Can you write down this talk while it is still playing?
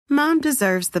Mom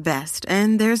deserves the best,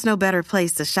 and there's no better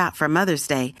place to shop for Mother's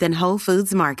Day than Whole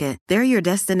Foods Market. They're your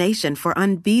destination for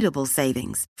unbeatable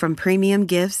savings, from premium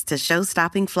gifts to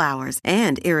show-stopping flowers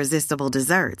and irresistible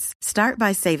desserts. Start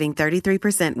by saving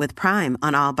 33% with Prime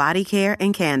on all body care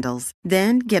and candles.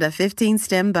 Then get a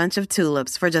 15-stem bunch of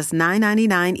tulips for just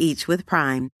 $9.99 each with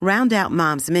Prime. Round out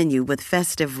Mom's menu with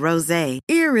festive rosé,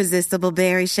 irresistible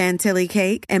berry chantilly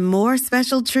cake, and more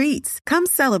special treats. Come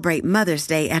celebrate Mother's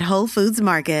Day at Whole Foods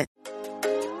Market.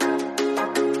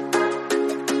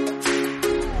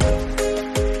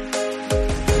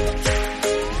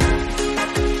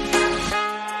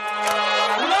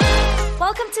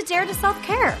 Welcome to Dare to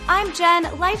Self-Care. I'm Jen,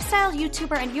 lifestyle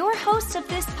YouTuber and your host of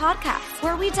this podcast,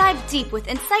 where we dive deep with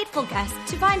insightful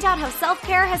guests to find out how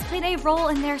self-care has played a role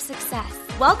in their success.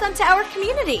 Welcome to our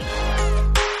community.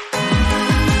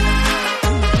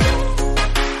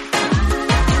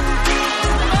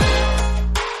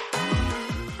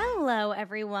 Hello,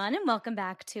 everyone, and welcome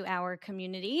back to our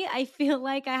community. I feel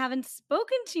like I haven't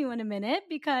spoken to you in a minute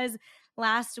because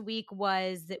last week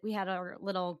we had our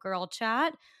little girl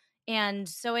chat. And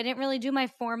so I didn't really do my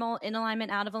formal in alignment,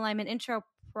 out of alignment intro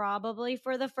probably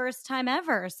for the first time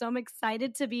ever. So I'm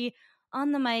excited to be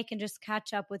on the mic and just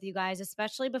catch up with you guys,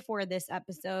 especially before this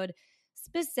episode,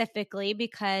 specifically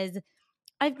because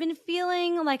I've been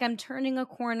feeling like I'm turning a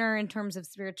corner in terms of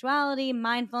spirituality,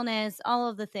 mindfulness, all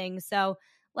of the things. So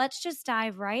let's just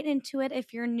dive right into it.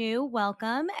 If you're new,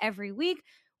 welcome. Every week,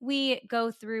 we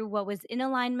go through what was in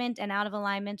alignment and out of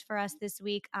alignment for us this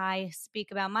week. I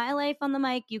speak about my life on the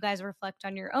mic. You guys reflect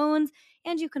on your own,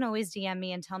 and you can always DM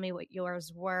me and tell me what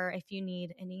yours were if you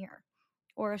need an ear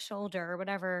or a shoulder or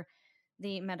whatever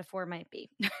the metaphor might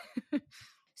be.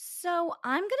 So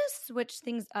I'm going to switch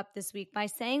things up this week by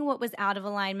saying what was out of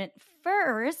alignment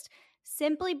first,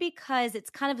 simply because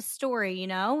it's kind of a story, you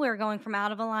know? We're going from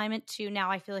out of alignment to now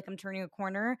I feel like I'm turning a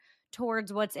corner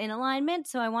towards what's in alignment.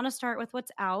 So I want to start with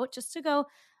what's out just to go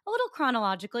a little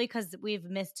chronologically because we've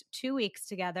missed 2 weeks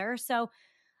together. So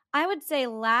I would say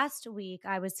last week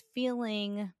I was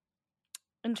feeling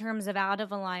in terms of out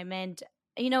of alignment,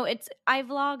 I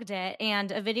vlogged it and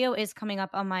a video is coming up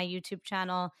on my YouTube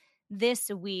channel this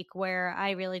week where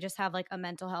I really just have like a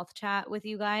mental health chat with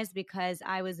you guys because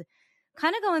I was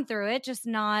kind of going through it, just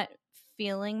not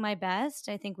feeling my best.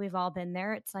 I think we've all been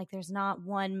there. It's like there's not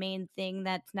one main thing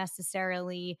that's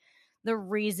necessarily the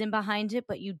reason behind it,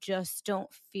 but you just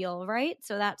don't feel right.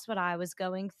 So that's what I was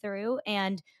going through.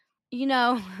 And,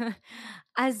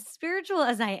 as spiritual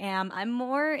as I am, I'm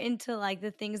more into like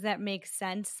the things that make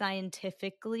sense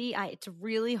scientifically. It's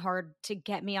really hard to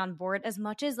get me on board as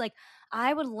much as like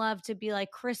I would love to be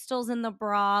like crystals in the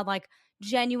bra, like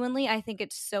genuinely, I think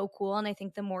it's so cool. And I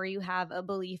think the more you have a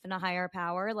belief in a higher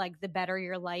power, like the better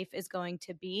your life is going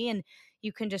to be. And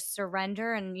you can just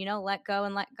surrender and, let go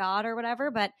and let God or whatever.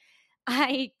 But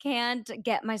I can't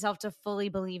get myself to fully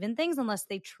believe in things unless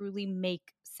they truly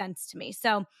make sense to me.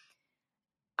 So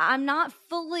I'm not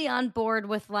fully on board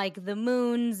with like the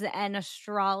moons and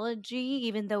astrology,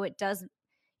 even though it does,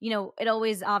 it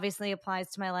always obviously applies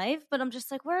to my life. But I'm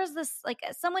just like, where is this? Like,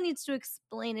 someone needs to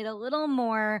explain it a little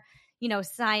more,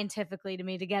 scientifically to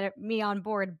me to get me on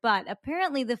board. But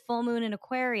apparently, the full moon in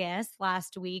Aquarius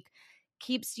last week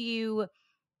makes you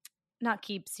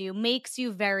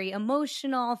very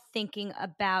emotional, thinking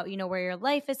about, where your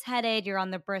life is headed. You're on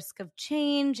the brisk of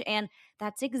change. And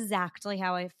that's exactly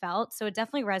how I felt. So it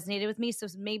definitely resonated with me. So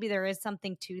maybe there is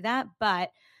something to that.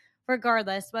 But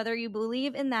regardless, whether you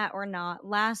believe in that or not,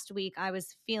 last week I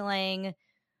was feeling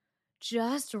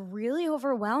just really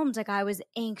overwhelmed. Like I was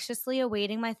anxiously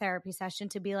awaiting my therapy session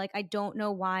to be like, I don't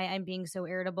know why I'm being so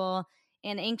irritable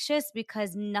and anxious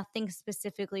because nothing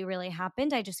specifically really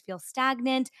happened. I just feel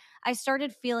stagnant. I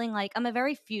started feeling like I'm a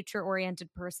very future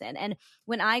oriented person. And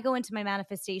when I go into my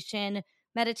manifestation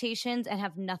meditations and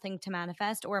have nothing to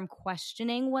manifest or I'm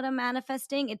questioning what I'm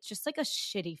manifesting, it's just like a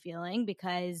shitty feeling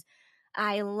because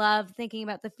I love thinking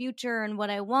about the future and what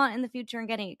I want in the future and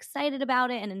getting excited about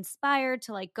it and inspired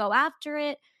to like go after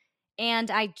it.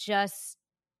 And I just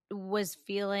was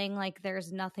feeling like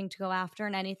there's nothing to go after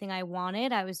and anything I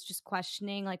wanted. I was just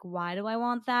questioning like, why do I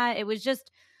want that? It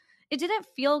didn't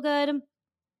feel good.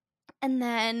 And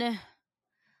then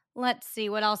let's see,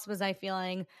 what else was I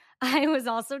feeling? I was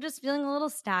also just feeling a little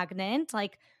stagnant.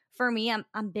 Like for me,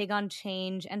 I'm big on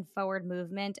change and forward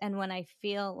movement. And when I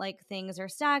feel like things are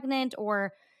stagnant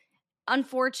or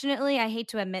unfortunately, I hate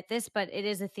to admit this, but it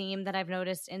is a theme that I've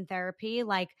noticed in therapy.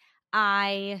 Like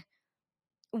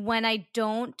when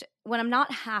I'm not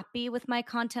happy with my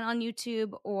content on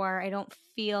YouTube or I don't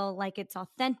feel like it's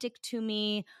authentic to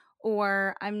me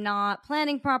or I'm not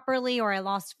planning properly, or I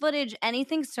lost footage,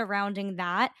 anything surrounding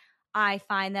that, I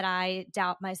find that I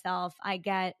doubt myself. I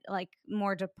get like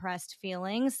more depressed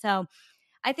feelings. So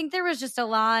I think there was just a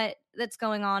lot that's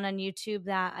going on YouTube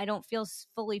that I don't feel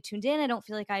fully tuned in. I don't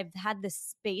feel like I've had the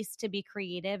space to be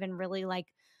creative and really like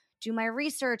do my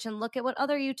research and look at what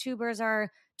other YouTubers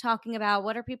are talking about.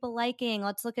 What are people liking?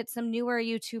 Let's look at some newer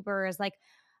YouTubers. Like,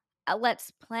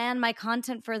 let's plan my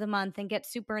content for the month and get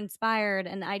super inspired.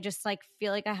 And I just like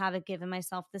feel like I haven't given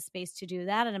myself the space to do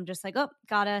that. And I'm just like, oh,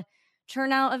 gotta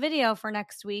turn out a video for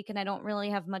next week. And I don't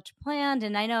really have much planned.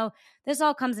 And I know this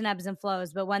all comes in ebbs and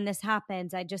flows, but when this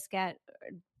happens, I just get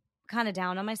kind of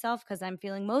down on myself because I'm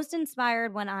feeling most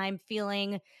inspired when I'm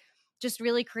feeling just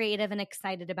really creative and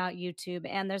excited about YouTube.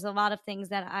 And there's a lot of things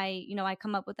that I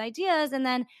come up with ideas and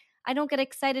then I don't get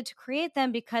excited to create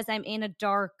them because I'm in a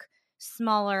dark,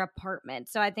 smaller apartment.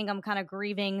 So I think I'm kind of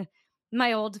grieving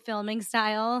my old filming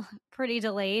style, pretty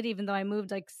delayed, even though I moved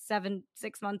like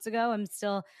 6 months ago. I'm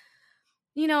still,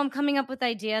 I'm coming up with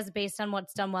ideas based on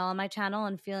what's done well on my channel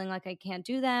and feeling like I can't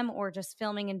do them, or just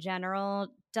filming in general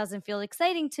doesn't feel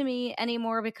exciting to me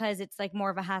anymore because it's like more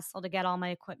of a hassle to get all my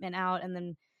equipment out and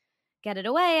then get it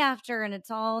away after, and it's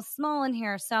all small in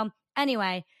here. So,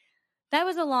 anyway, that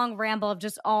was a long ramble of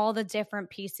just all the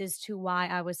different pieces to why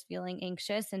I was feeling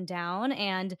anxious and down.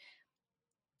 And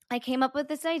I came up with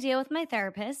this idea with my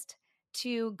therapist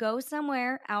to go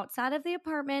somewhere outside of the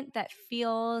apartment that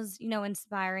feels,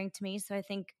 inspiring to me. So I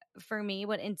think for me,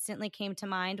 what instantly came to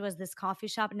mind was this coffee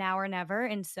shop, Now or Never,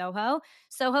 in Soho.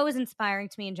 Soho is inspiring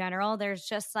to me in general. There's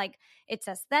just like, it's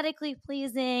aesthetically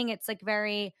pleasing. It's like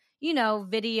very,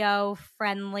 video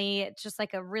friendly. It's just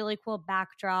like a really cool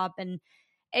backdrop and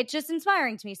it's just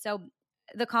inspiring to me. So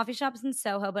the coffee shop's in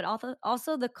Soho, but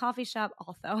also the coffee shop,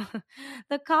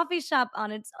 the coffee shop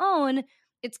on its own,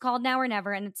 it's called Now or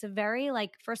Never. And it's a very,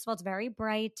 like, first of all, it's very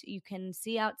bright. You can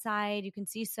see outside, you can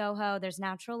see Soho. There's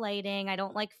natural lighting. I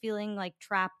don't like feeling like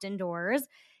trapped indoors.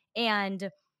 And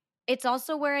it's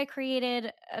also where I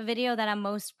created a video that I'm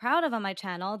most proud of on my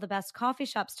channel, the best coffee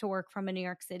shops to work from in New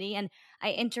York City. And I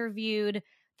interviewed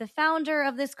the founder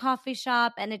of this coffee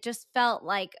shop, and it just felt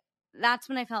like that's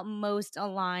when I felt most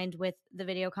aligned with the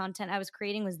video content I was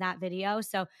creating, was that video.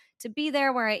 So to be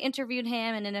there where I interviewed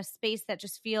him and in a space that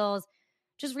just feels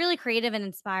just really creative and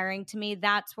inspiring to me,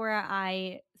 that's where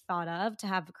I thought of to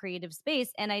have a creative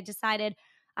space. And I decided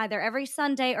either every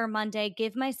Sunday or Monday,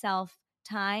 give myself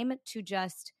time to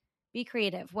just be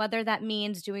creative, whether that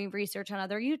means doing research on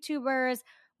other YouTubers,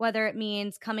 whether it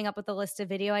means coming up with a list of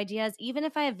video ideas, even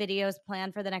if I have videos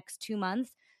planned for the next 2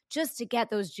 months, just to get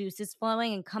those juices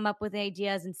flowing and come up with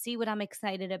ideas and see what I'm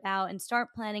excited about and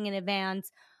start planning in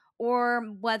advance, or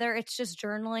whether it's just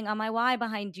journaling on my why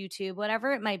behind YouTube,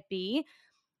 whatever it might be.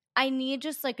 I need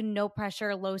just like no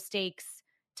pressure, low stakes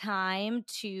time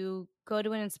to go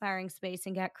to an inspiring space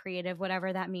and get creative,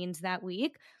 whatever that means that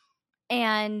week.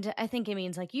 And I think it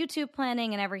means like YouTube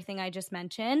planning and everything I just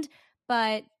mentioned.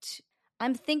 But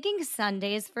I'm thinking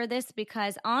Sundays for this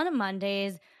because on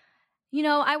Mondays,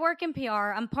 I work in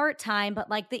PR. I'm part time, but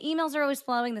like the emails are always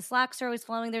flowing, the Slacks are always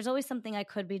flowing. There's always something I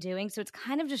could be doing. So it's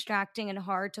kind of distracting and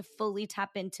hard to fully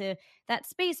tap into that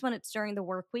space when it's during the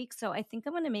work week. So I think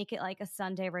I'm going to make it like a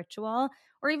Sunday ritual,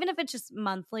 or even if it's just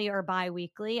monthly or bi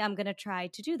weekly, I'm going to try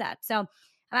to do that. So I'm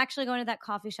actually going to that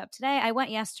coffee shop today. I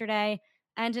went yesterday.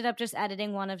 I ended up just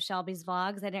editing one of Shelby's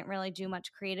vlogs. I didn't really do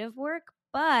much creative work,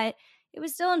 but it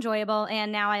was still enjoyable.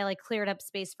 And now I like cleared up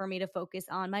space for me to focus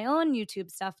on my own YouTube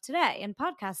stuff today and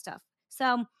podcast stuff.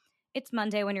 So it's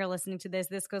Monday when you're listening to this.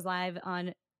 This goes live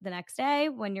on the next day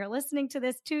when you're listening to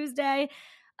this, Tuesday.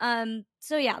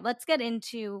 So yeah, let's get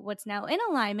into what's now in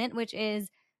alignment, which is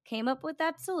came up with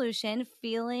that solution,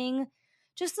 feeling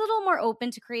just a little more open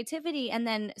to creativity. And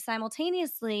then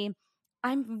simultaneously,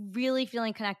 I'm really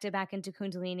feeling connected back into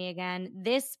Kundalini again.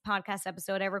 This podcast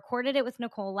episode, I recorded it with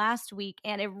Nicole last week,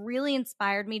 and it really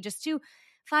inspired me just to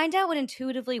find out what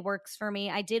intuitively works for me.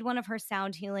 I did one of her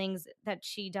sound healings that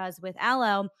she does with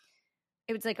Aloe.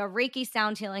 It was like a Reiki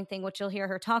sound healing thing, which you'll hear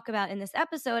her talk about in this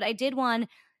episode. I did one.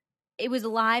 It was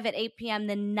live at 8 p.m.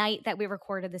 the night that we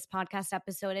recorded this podcast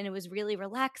episode, and it was really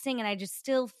relaxing. And I just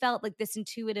still felt like this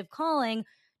intuitive calling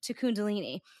to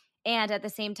Kundalini. And at the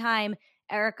same time,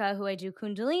 Erica, who I do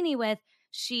Kundalini with,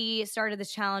 she started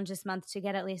this challenge this month to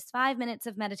get at least 5 minutes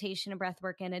of meditation and breath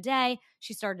work in a day.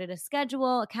 She started a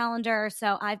schedule, a calendar.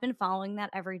 So I've been following that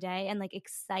every day and like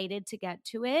excited to get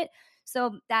to it.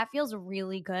 So that feels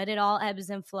really good. It all ebbs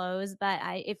and flows, but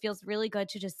it feels really good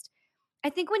to just, I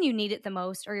think when you need it the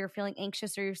most, or you're feeling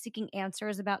anxious or you're seeking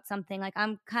answers about something, like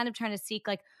I'm kind of trying to seek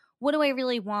like, what do I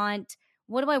really want?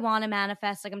 what do I want to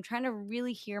manifest? Like I'm trying to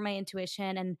really hear my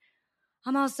intuition. And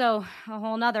I'm also a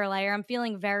whole nother layer. I'm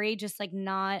feeling very just like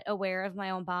not aware of my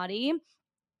own body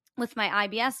with my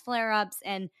IBS flare ups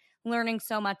and learning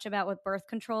so much about what birth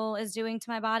control is doing to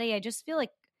my body. I just feel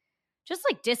like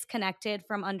disconnected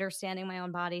from understanding my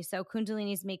own body. So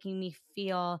Kundalini is making me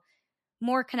feel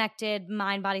more connected,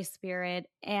 mind, body, spirit,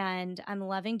 and I'm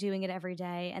loving doing it every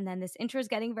day. And then this intro is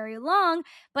getting very long,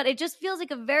 but it just feels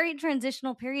like a very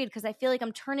transitional period because I feel like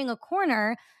I'm turning a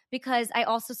corner because I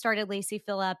also started Lacy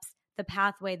Phillips, The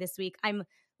Pathway this week. I'm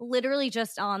literally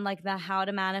just on like the how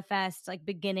to manifest, like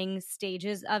beginning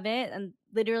stages of it, and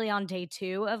literally on day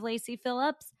 2 of Lacy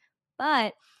Phillips.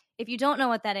 But if you don't know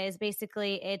what that is,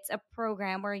 basically it's a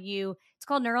program where it's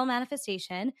called Neural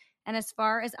Manifestation. And as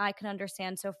far as I can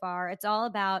understand so far, it's all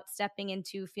about stepping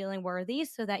into feeling worthy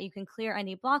so that you can clear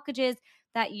any blockages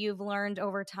that you've learned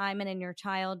over time and in your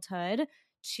childhood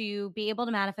to be able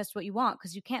to manifest what you want,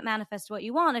 because you can't manifest what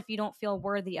you want if you don't feel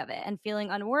worthy of it. And feeling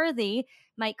unworthy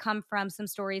might come from some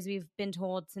stories we've been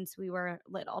told since we were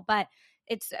little, but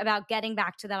it's about getting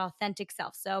back to that authentic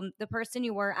self. So the person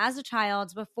you were as a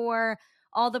child before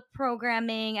all the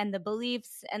programming and the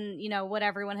beliefs and, what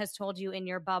everyone has told you in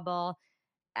your bubble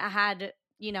had,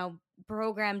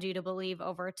 programmed you to believe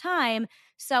over time.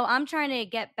 So I'm trying to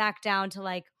get back down to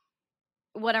like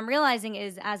what I'm realizing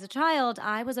is as a child,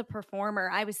 I was a performer.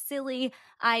 I was silly.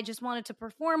 I just wanted to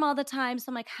perform all the time. So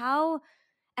I'm like, how?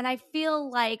 And I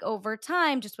feel like over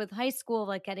time, just with high school,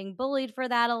 like getting bullied for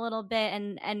that a little bit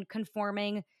and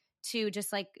conforming to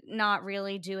just like not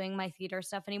really doing my theater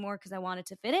stuff anymore because I wanted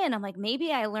to fit in. I'm like, maybe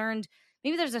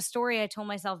there's a story I told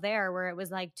myself there where it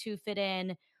was like to fit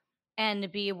in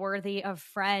and be worthy of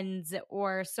friends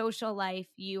or social life,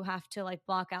 you have to like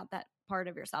block out that part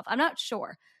of yourself. I'm not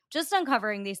sure. Just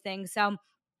uncovering these things. So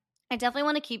I definitely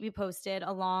want to keep you posted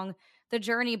along the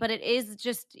journey, but it is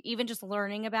just even just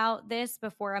learning about this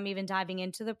before I'm even diving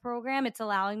into the program. It's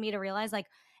allowing me to realize like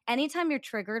anytime you're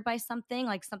triggered by something,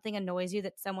 like something annoys you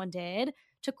that someone did,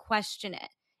 to question it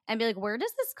and be like, where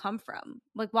does this come from?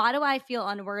 Like, why do I feel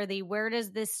unworthy? Where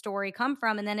does this story come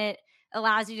from? And then it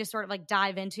allows you to sort of like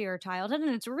dive into your childhood,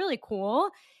 and it's really cool.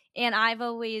 And I've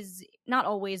always, not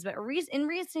always, but in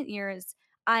recent years,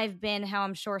 I've been how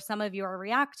I'm sure some of you are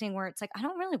reacting, where it's like, I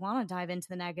don't really want to dive into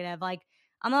the negative. Like,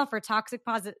 I'm all for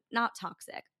not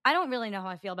toxic. I don't really know how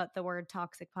I feel about the word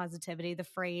toxic positivity, the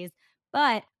phrase,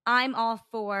 but I'm all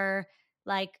for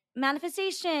like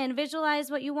manifestation, visualize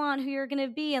what you want, who you're going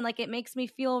to be. And like, it makes me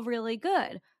feel really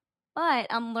good. But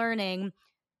I'm learning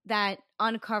that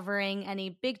uncovering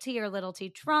any big T or little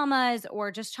t traumas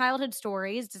or just childhood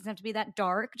stories doesn't have to be that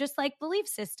dark, just like belief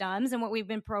systems and what we've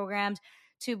been programmed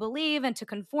to believe and to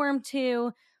conform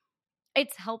to.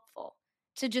 It's helpful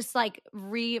to just like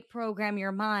reprogram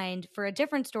your mind for a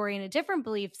different story and a different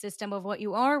belief system of what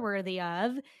you are worthy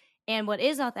of and what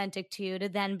is authentic to you, to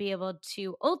then be able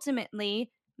to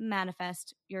ultimately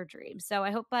manifest your dreams. So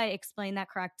I hope I explained that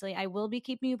correctly. I will be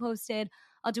keeping you posted.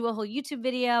 I'll do a whole YouTube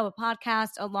video, a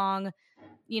podcast along,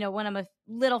 when I'm a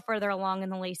little further along in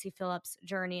the Lacy Phillips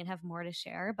journey and have more to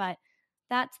share. But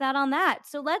that's that on that.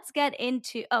 So let's get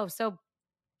into,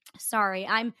 sorry,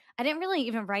 I didn't really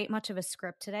even write much of a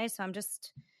script today, so I'm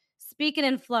just speaking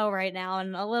in flow right now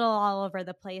and a little all over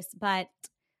the place, but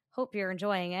hope you're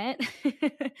enjoying it.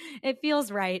 It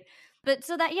feels right. But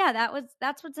so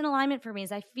that's what's in alignment for me,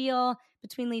 is I feel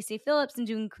between Lacy Phillips and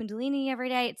doing Kundalini every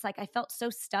day, it's like I felt so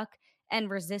stuck and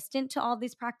resistant to all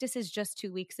these practices just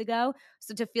 2 weeks ago.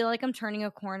 So to feel like I'm turning a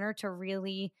corner to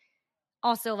really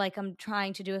also, like, I'm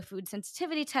trying to do a food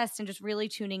sensitivity test and just really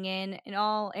tuning in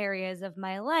all areas of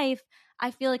my life,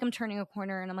 I feel like I'm turning a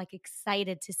corner, and I'm like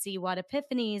excited to see what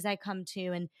epiphanies I come to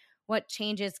and what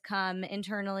changes come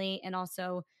internally and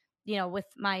also, with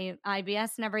my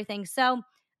IBS and everything. So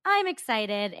I'm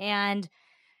excited. And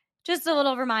just a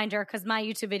little reminder, because my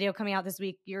YouTube video coming out this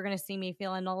week, you're going to see me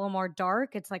feeling a little more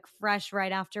dark. It's like fresh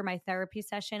right after my therapy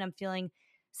session. I'm feeling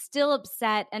still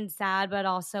upset and sad, but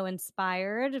also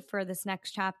inspired for this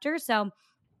next chapter. So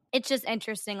it's just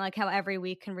interesting, like how every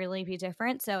week can really be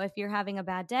different. So if you're having a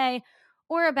bad day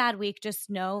or a bad week, just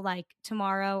know like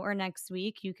tomorrow or next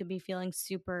week, you could be feeling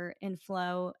super in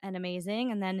flow and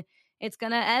amazing. And then it's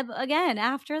going to ebb again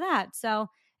after that. So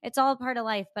it's all part of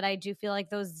life. But I do feel like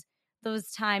those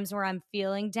times where I'm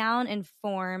feeling down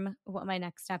inform what my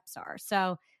next steps are.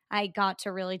 So I got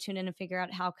to really tune in and figure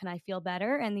out how can I feel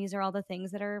better. And these are all the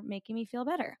things that are making me feel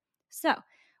better. So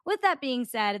with that being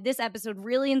said, this episode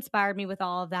really inspired me with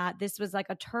all of that. This was like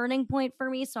a turning point for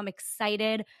me. So I'm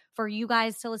excited for you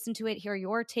guys to listen to it, hear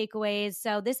your takeaways.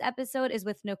 So this episode is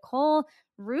with Nicole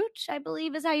Rooch, I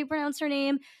believe is how you pronounce her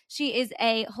name. She is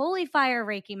a holy fire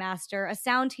Reiki master, a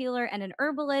sound healer, and an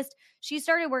herbalist. She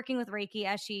started working with Reiki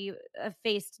as she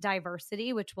faced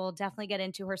diversity, which we'll definitely get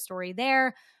into her story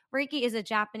there. Reiki is a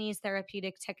Japanese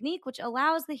therapeutic technique which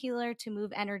allows the healer to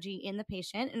move energy in the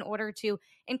patient in order to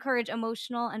encourage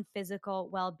emotional and physical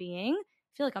well being.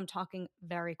 I feel like I'm talking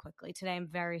very quickly today. I'm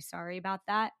very sorry about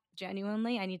that.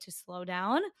 Genuinely, I need to slow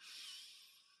down.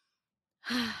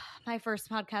 My first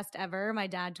podcast ever, my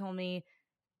dad told me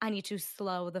I need to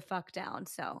slow the fuck down.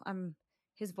 So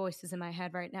his voice is in my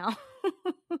head right now.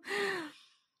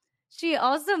 She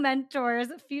also mentors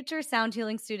future sound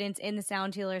healing students in the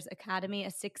Sound Healers Academy, a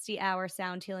 60-hour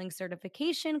sound healing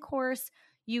certification course.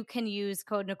 You can use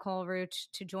code Nicole Rooch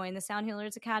to join the Sound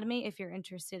Healers Academy if you're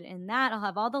interested in that. I'll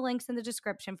have all the links in the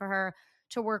description for her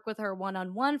to work with her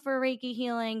one-on-one for Reiki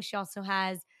healing. She also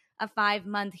has a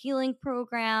 5-month healing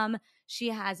program. She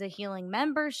has a healing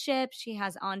membership. She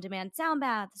has on-demand sound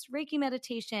baths, Reiki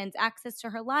meditations, access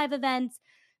to her live events,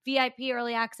 VIP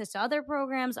early access to other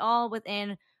programs, all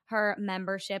within her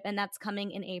membership, and that's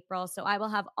coming in April. So I will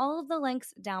have all of the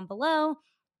links down below.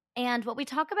 And what we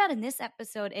talk about in this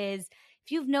episode is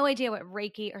if you have no idea what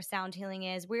Reiki or sound healing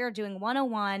is, we are doing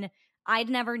 101. I'd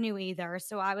never knew either.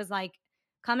 So I was like,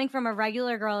 coming from a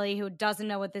regular girly who doesn't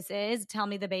know what this is, tell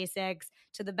me the basics,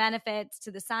 to the benefits, to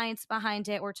the science behind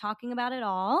it. We're talking about it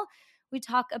all. We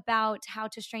talk about how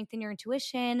to strengthen your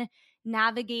intuition,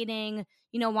 navigating,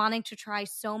 wanting to try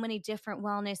so many different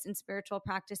wellness and spiritual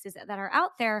practices that are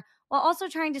out there, while also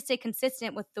trying to stay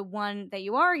consistent with the one that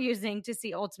you are using to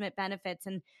see ultimate benefits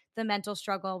and the mental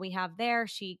struggle we have there.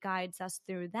 She guides us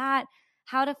through that,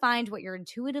 how to find what you're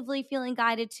intuitively feeling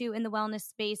guided to in the wellness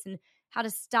space, and how to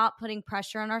stop putting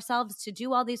pressure on ourselves to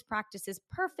do all these practices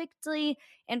perfectly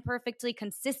and perfectly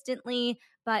consistently,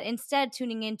 but instead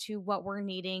tuning into what we're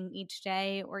needing each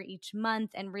day or each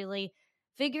month and really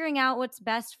figuring out what's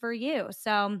best for you.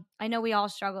 So I know we all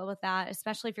struggle with that,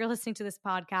 especially if you're listening to this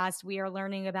podcast. We are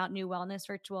learning about new wellness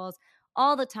rituals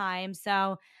all the time.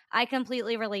 So I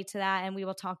completely relate to that. And we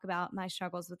will talk about my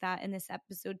struggles with that in this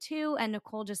episode too. And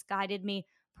Nicole just guided me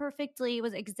perfectly. It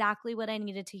was exactly what I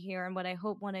needed to hear and what I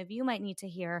hope one of you might need to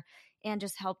hear, and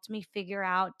just helped me figure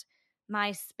out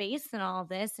my space in all of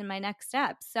this and my next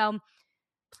steps. So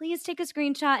please take a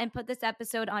screenshot and put this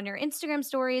episode on your Instagram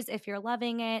stories if you're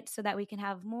loving it, so that we can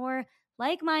have more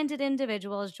like-minded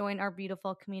individuals join our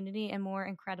beautiful community and more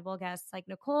incredible guests like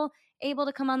Nicole able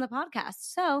to come on the podcast.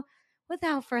 So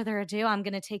without further ado, I'm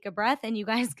going to take a breath and you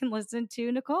guys can listen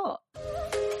to Nicole.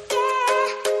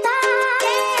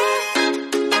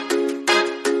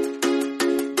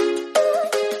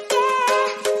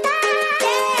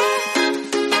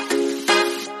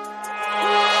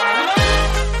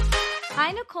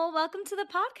 Hi, Nicole. Welcome to the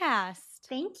podcast.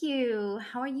 Thank you.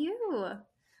 How are you?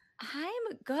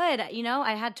 I'm good.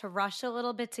 I had to rush a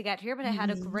little bit to get here, but I had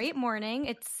a great morning.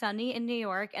 It's sunny in New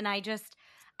York, and I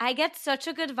get such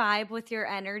a good vibe with your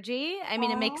energy. I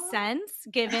mean, It makes sense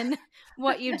given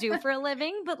what you do for a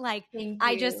living, but I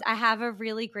have a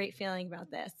really great feeling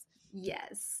about this.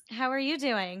 Yes. How are you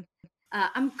doing?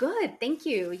 I'm good. Thank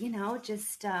you.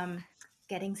 Just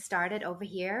getting started over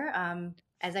here.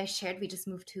 As I shared, we just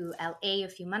moved to LA a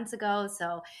few months ago.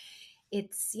 So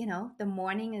it's, the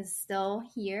morning is still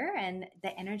here and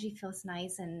the energy feels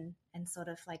nice and sort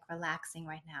of like relaxing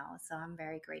right now. So I'm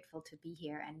very grateful to be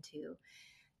here and to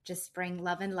just bring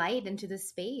love and light into the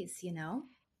space,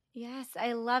 Yes,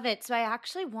 I love it. So I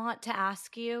actually want to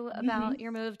ask you about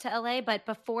your move to LA, but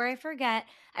before I forget,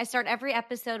 I start every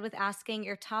episode with asking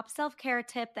your top self-care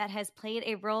tip that has played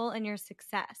a role in your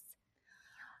success.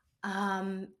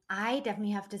 I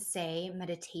definitely have to say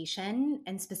meditation,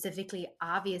 and specifically,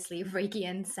 obviously, Reiki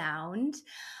and sound,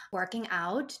 working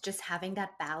out, just having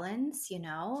that balance,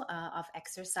 of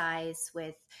exercise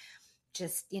with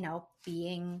just,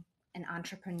 being an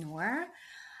entrepreneur,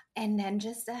 and then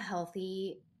just a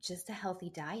healthy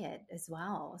diet as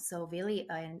well. So really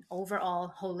an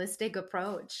overall holistic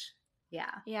approach.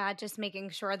 Yeah. Yeah, just making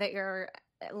sure that you're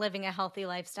living a healthy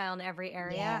lifestyle in every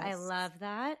area. Yes. I love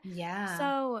that. Yeah.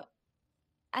 So,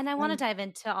 and I want to dive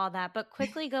into all that, but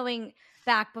quickly going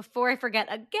back before I forget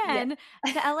again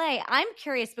to LA, I'm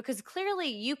curious because clearly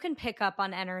you can pick up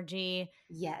on energy.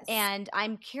 Yes. And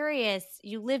I'm curious,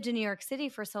 you lived in New York City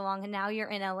for so long and now you're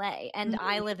in LA, and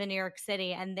I live in New York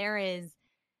City, and there is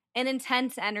an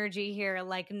intense energy here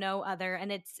like no other.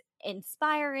 And it's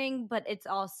inspiring, but it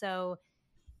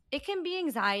can be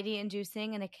anxiety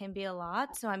inducing and it can be a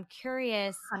lot. So I'm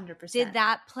curious, 100%. Did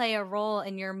that play a role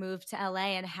in your move to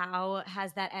LA, and how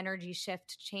has that energy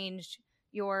shift changed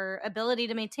your ability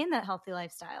to maintain that healthy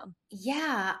lifestyle?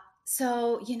 Yeah.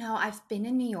 So, I've been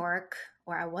in New York,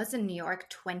 or I was in New York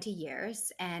 20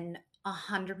 years, and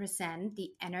 100%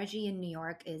 the energy in New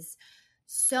York is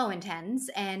so intense.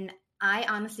 And I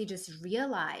honestly just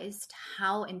realized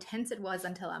how intense it was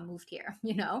until I moved here,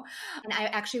 And I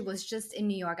actually was just in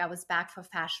New York. I was back for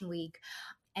Fashion Week.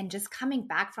 And just coming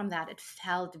back from that, it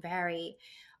felt very,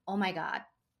 oh my God,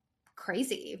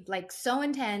 crazy, like so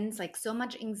intense, like so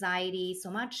much anxiety,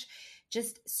 so much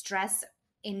just stress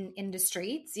in the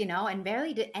streets, and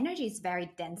very the energy is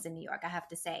very dense in New York, I have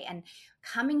to say. And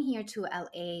coming here to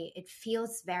LA, it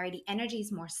feels very, the energy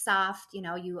is more soft,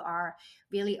 you are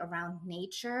really around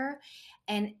nature.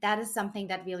 And that is something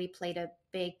that really played a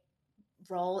big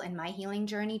role in my healing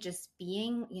journey, just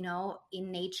being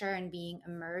in nature and being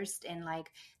immersed in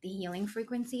like the healing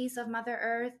frequencies of Mother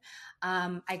Earth.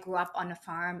 I grew up on a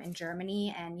farm in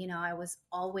Germany, and I was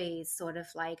always sort of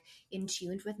like in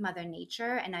tune with Mother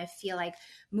Nature. And I feel like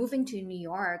moving to New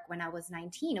York when I was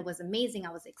 19, it was amazing.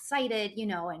 I was excited,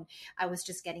 and I was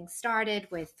just getting started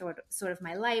with sort of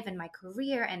my life and my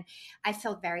career, and I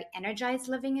felt very energized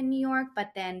living in New York. But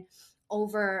then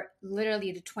over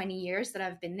literally the 20 years that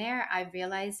I've been there, I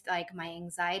realized like my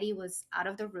anxiety was out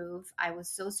of the roof. I was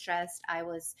so stressed. I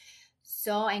was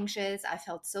so anxious. I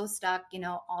felt so stuck,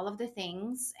 all of the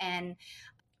things. And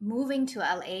moving to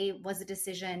LA was a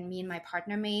decision me and my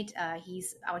partner made.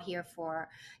 He's out here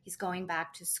he's going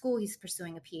back to school. He's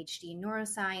pursuing a PhD in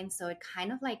neuroscience. So it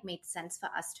kind of like made sense for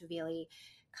us to really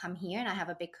come here. And I have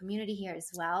a big community here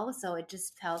as well. So it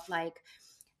just felt like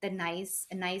a nice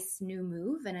new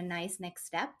move and a nice next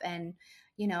step. And,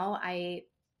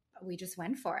 we just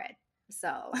went for it.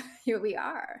 So here we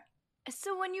are.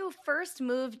 So when you first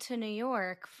moved to New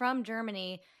York from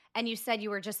Germany and you said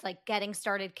you were just like getting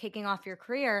started, kicking off your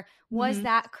career, was Mhm.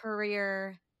 that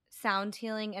career sound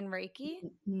healing and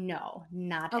Reiki? No,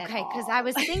 not at Okay, because I all.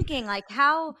 was Oh thinking like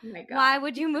how my why God.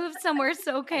 would you move somewhere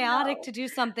so I chaotic know. to do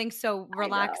something so I know.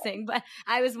 relaxing? But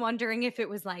I was wondering if it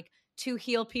was like to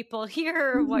heal people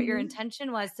here or what your Mhm.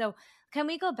 intention was. So can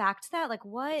we go back to that? Like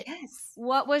Yes.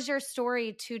 what was your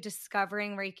story to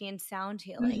discovering Reiki and sound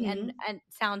healing? Hmm. And it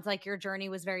sounds like your journey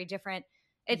was very different.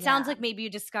 It sounds Yeah. like maybe you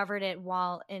discovered it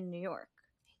while in New York.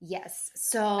 Yes.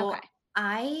 So Okay.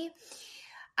 I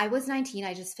I was 19.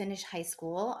 I just finished high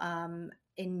school.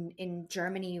 In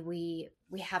Germany, we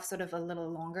have sort of a little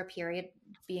longer period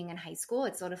being in high school.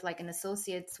 It's sort of like an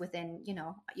associate's within,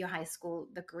 your high school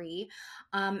degree.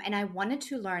 And I wanted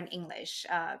to learn English.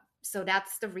 So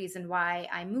that's the reason why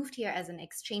I moved here as an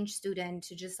exchange student,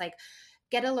 to just like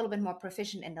get a little bit more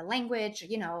proficient in the language,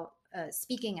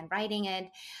 speaking and writing it.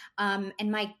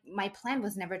 And my plan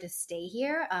was never to stay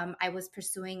here. I was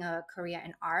pursuing a career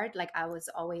in art. Like I was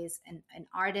always an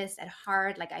artist at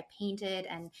heart. Like I painted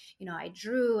and I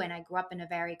drew, and I grew up in a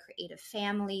very creative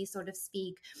family, so to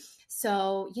speak.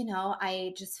 So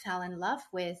I just fell in love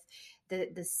with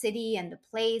the city and the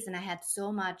place, and I had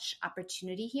so much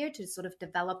opportunity here to sort of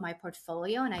develop my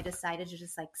portfolio, and I decided to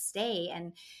just like stay.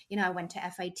 And I went to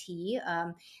FIT,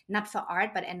 not for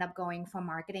art, but end up going for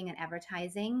marketing and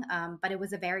advertising. But it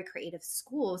was a very creative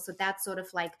school. So that sort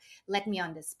of like led me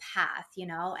on this path,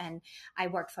 and I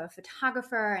worked for a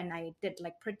photographer, and I did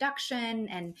like production.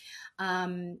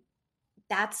 And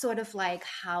that's sort of like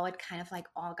how it kind of like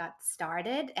all got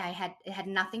started. It had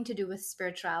nothing to do with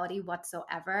spirituality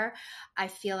whatsoever. I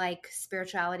feel like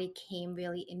spirituality came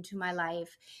really into my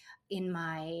life in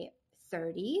my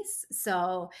 30s.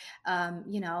 So,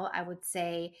 I would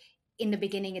say in the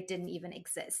beginning, it didn't even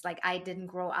exist. Like, I didn't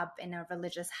grow up in a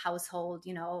religious household.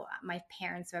 My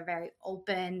parents were very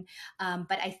open.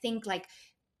 But I think like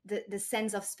the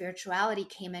sense of spirituality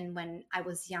came in when I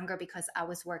was younger, because I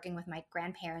was working with my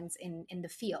grandparents in the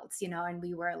fields, and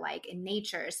we were like in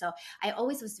nature. So I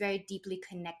always was very deeply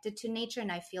connected to nature,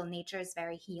 and I feel nature is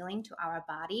very healing to our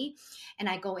body. And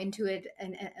I go into it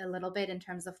a little bit in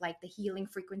terms of like the healing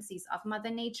frequencies of Mother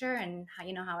Nature, and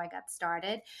how I got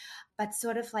started. But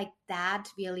sort of like that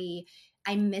really,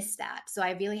 I missed that. So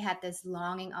I really had this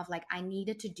longing of like, I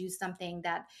needed to do something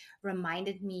that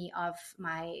reminded me of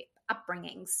my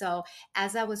upbringing. So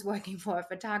as I was working for a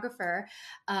photographer,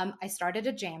 I started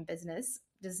a jam business.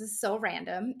 This is so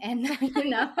random. And,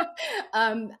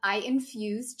 I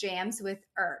infused jams with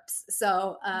herbs.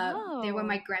 So they were Oh.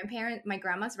 my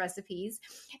grandma's recipes.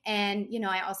 And,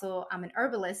 I'm an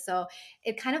herbalist. So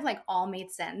it kind of like all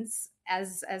made sense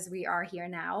as we are here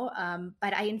now.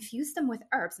 But I infused them with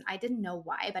herbs, and I didn't know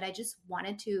why, but I just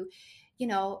wanted to,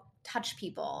 touch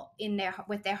people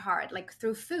with their heart, like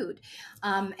through food.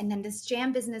 And then this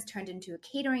jam business turned into a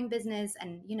catering business.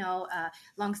 And,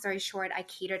 long story short, I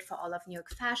catered for all of New York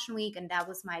Fashion Week, and that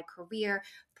was my career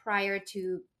prior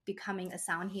to becoming a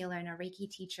sound healer and a Reiki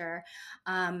teacher.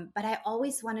 But I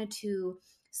always wanted to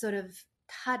sort of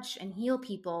touch and heal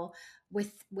people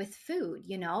with food,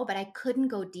 but I couldn't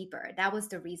go deeper. That was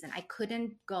the reason I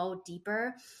couldn't go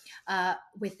deeper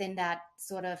within that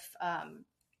sort of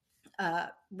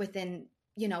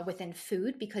within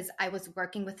food, because I was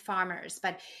working with farmers,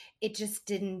 but it just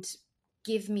didn't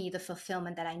give me the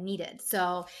fulfillment that I needed.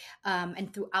 So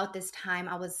and throughout this time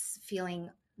I was feeling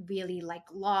really like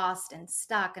lost and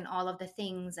stuck and all of the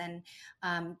things. And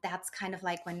that's kind of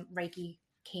like when Reiki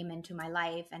came into my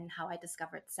life and how I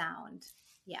discovered sound.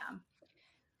 Yeah.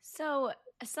 So,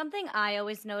 something I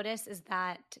always notice is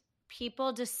that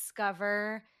people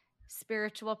discover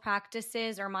spiritual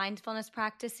practices or mindfulness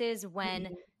practices when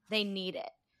Mhm. they need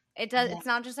it. Yeah. It's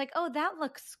not just like, "Oh, that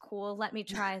looks cool, let me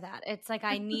try that." It's like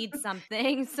I need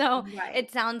something. So, Right.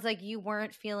 it sounds like you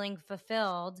weren't feeling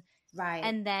fulfilled. Right.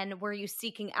 And then were you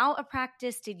seeking out a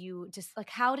practice? Did you just like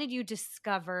how did you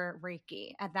discover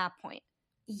Reiki at that point?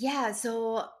 Yeah,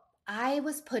 so I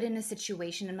was put in a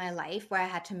situation in my life where I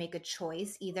had to make a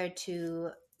choice, either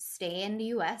to stay in the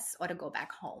US or to go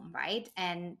back home, right?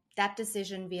 And that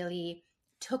decision really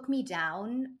took me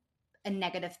down a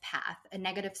negative path, a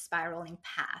negative spiraling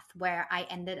path, where I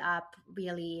ended up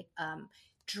really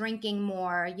drinking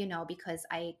more, because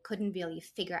I couldn't really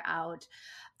figure out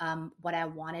what I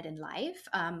wanted in life.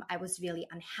 I was really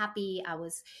unhappy. I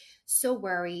was so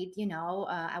worried.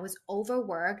 I was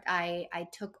overworked. I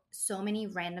took so many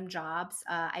random jobs.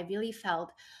 I really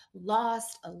felt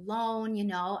lost,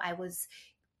 alone. I was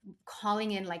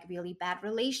calling in like really bad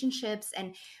relationships.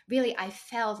 And really, I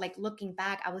felt like, looking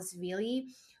back, I was really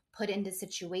put in this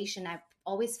situation. I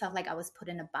always felt like I was put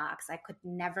in a box. I could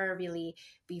never really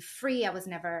be free. I was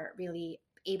never really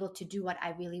able to do what I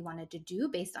really wanted to do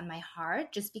based on my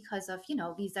heart, just because of,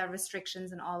 visa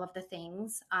restrictions and all of the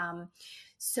things.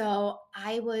 So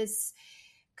I was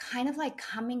kind of like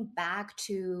coming back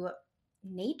to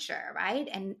nature, right?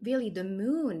 And really the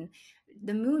moon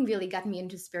really got me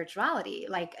into spirituality.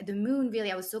 Like the moon,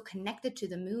 really, I was so connected to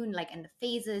the moon, like in the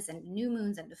phases and the new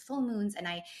moons and the full moons. And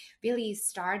I really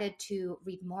started to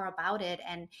read more about it.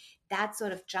 And that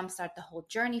sort of jumpstarted the whole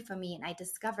journey for me. And I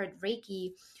discovered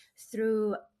Reiki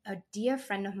through a dear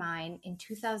friend of mine in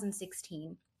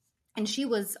 2016. And she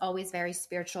was always very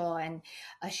spiritual. And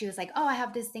she was like, "Oh, I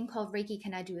have this thing called Reiki.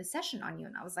 Can I do a session on you?"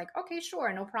 And I was like, "Okay,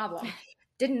 sure, no problem."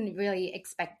 Didn't really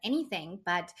expect anything.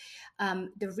 But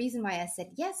the reason why I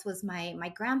said yes was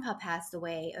my grandpa passed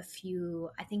away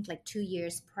I think like 2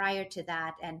 years prior to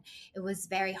that. And it was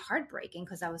very heartbreaking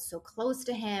because I was so close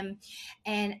to him.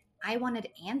 And I wanted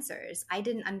answers. I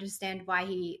didn't understand why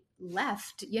he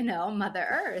left, Mother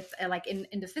Earth, like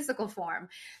in the physical form.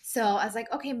 So I was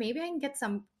like, okay, maybe I can get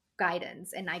some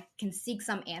guidance and I can seek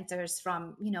some answers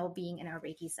from, being in a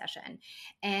Reiki session.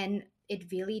 And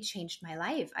it really changed my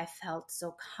life. I felt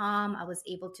so calm. I was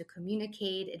able to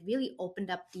communicate. It really opened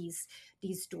up these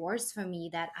doors for me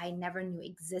that I never knew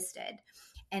existed.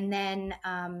 And then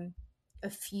a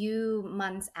few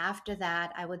months after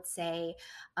that, I would say,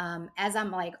 as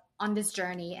I'm like on this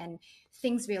journey and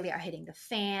things really are hitting the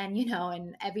fan,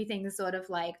 and everything is sort of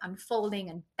like unfolding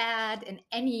and bad in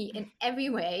every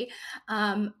way.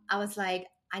 I was like,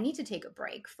 I need to take a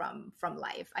break from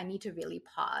life. I need to really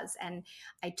pause. And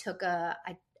I took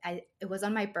it was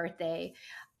on my birthday,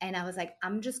 and I was like,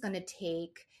 I'm just gonna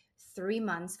take 3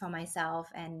 months for myself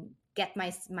and get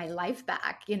my life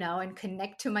back, and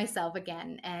connect to myself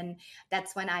again. And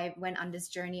that's when I went on this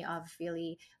journey of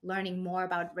really learning more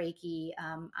about Reiki.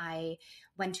 I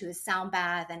went to a sound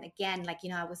bath, and again, like,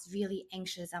 I was really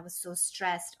anxious. I was so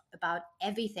stressed about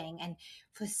everything. And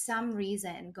for some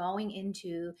reason, going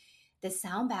into the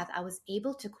sound bath, I was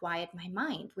able to quiet my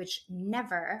mind, which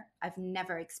I've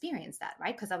never experienced that,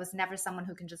 right? Because I was never someone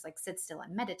who can just like sit still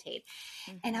and meditate.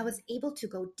 And I Mhm. was able to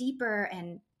go deeper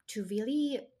and to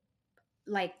really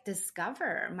like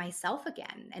discover myself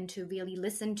again, and to really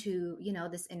listen to,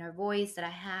 this inner voice that I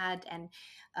had. And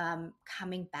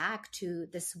coming back to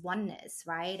this oneness,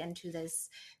 right? And to this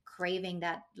craving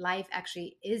that life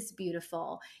actually is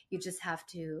beautiful. You just have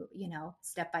to,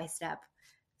 step by step,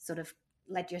 sort of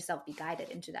let yourself be guided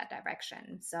into that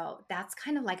direction. So that's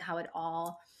kind of like how it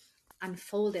all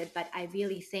unfolded. But I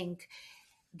really think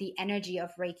the energy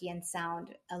of Reiki and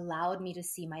sound allowed me to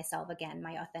see myself again,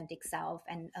 my authentic self,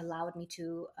 and allowed me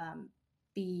to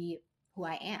be who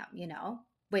I am,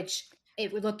 which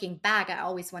looking back, I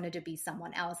always wanted to be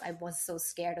someone else. I was so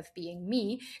scared of being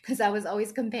me because I was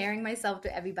always comparing myself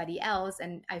to everybody else.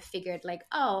 And I figured, like,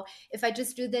 oh, if I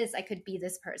just do this, I could be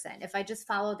this person. If I just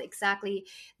followed exactly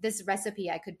this recipe,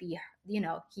 I could be,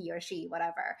 he or she,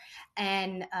 whatever.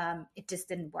 And it just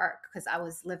didn't work because I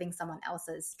was living someone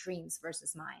else's dreams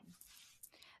versus mine.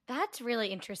 That's really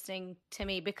interesting to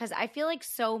me because I feel like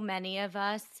so many of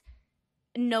us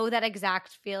know that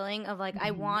exact feeling of like,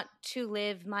 I Mm-hmm. want to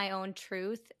live my own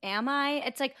truth. Am I?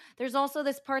 It's like, there's also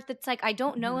this part that's like, I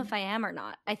don't know Mm-hmm. if I am or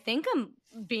not. I think I'm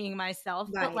being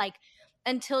myself, but Right. like,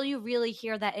 until you really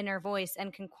hear that inner voice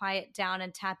and can quiet down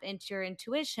and tap into your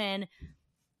intuition,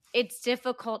 it's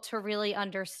difficult to really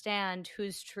understand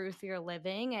whose truth you're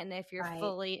living and if you're Right.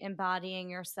 fully embodying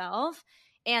yourself.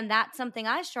 And that's something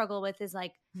I struggle with is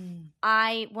like, Mm.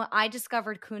 when I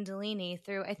discovered Kundalini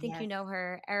through, I think you Yes. know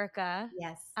her, Erica.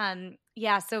 Yes.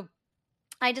 Yeah, so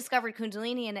I discovered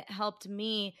Kundalini and it helped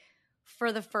me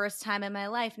for the first time in my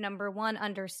life, number one,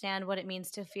 understand what it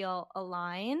means to feel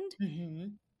aligned Mm-hmm.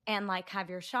 and like have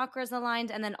your chakras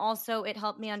aligned. And then also it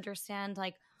helped me understand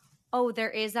like, oh,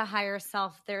 there is a higher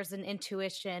self, there's an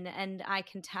intuition, and I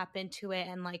can tap into it.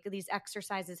 And like these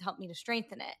exercises help me to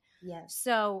strengthen it. Yes.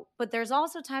 So, but there's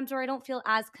also times where I don't feel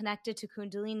as connected to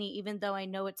Kundalini, even though I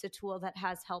know it's a tool that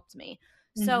has helped me.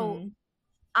 So, Mm-hmm.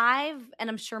 and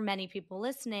I'm sure many people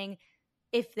listening,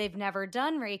 if they've never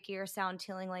done Reiki or sound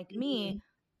healing like Mm-hmm. me,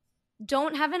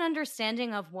 don't have an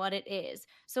understanding of what it is.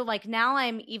 So, like, now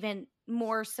I'm even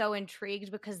more so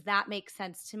intrigued because that makes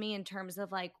sense to me in terms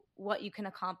of like what you can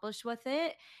accomplish with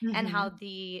it and how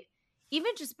Mm-hmm.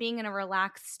 even just being in a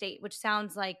relaxed state, which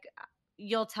sounds like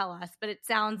you'll tell us, but it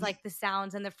sounds like the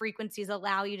sounds and the frequencies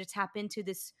allow you to tap into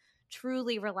this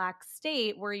truly relaxed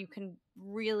state where you can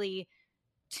really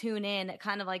tune in,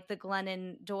 kind of like the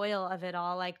Glennon Doyle of it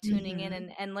all, like tuning in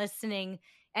Mm-hmm. and listening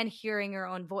and hearing your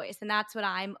own voice. And that's what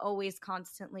I'm always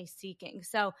constantly seeking.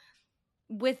 So,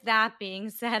 with that being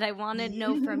said, I want to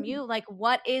know from you, like,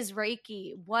 what is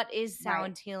Reiki? What is Right.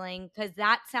 sound healing? Because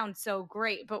that sounds so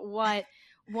great, but what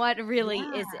really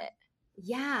Yeah. is it?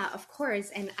 Yeah, of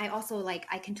course. And I also like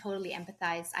I can totally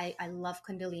empathize. I love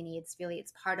Kundalini.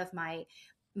 It's part of my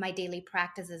daily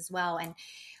practice as well. And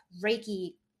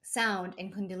Reiki sound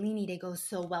and Kundalini, they go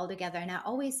so well together. And I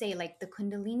always say like the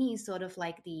Kundalini is sort of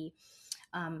like the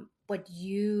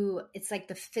it's like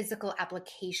the physical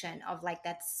application of like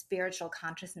that spiritual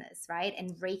consciousness, right?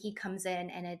 And Reiki comes in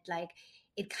and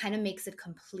it kind of makes it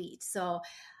complete. So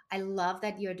I love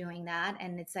that you're doing that,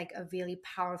 and it's like a really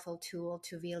powerful tool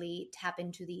to really tap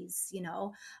into these,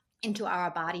 into our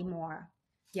body more.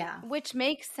 Yeah. Which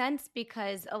makes sense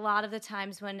because a lot of the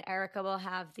times when Erica will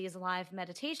have these live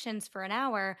meditations for an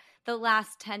hour, the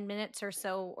last 10 minutes or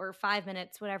so, or 5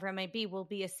 minutes, whatever it might be, will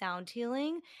be a sound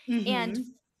healing. And Mm-hmm.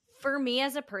 for me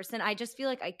as a person, I just feel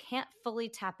like I can't fully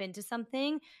tap into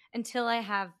something until I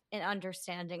have an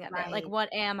understanding of it. Like, Right. what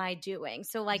am I doing?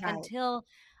 So, like, Right. until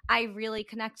I really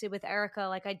connected with Erica,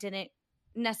 like, I didn't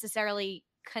necessarily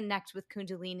connect with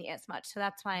Kundalini as much. So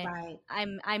that's why Right.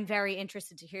 I'm very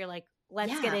interested to hear, like,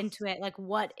 let's get Yeah. into it. Like,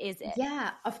 what is it?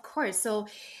 Yeah, of course. So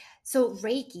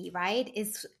Reiki, right,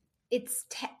 it's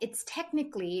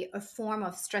technically a form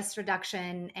of stress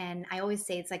reduction, and I always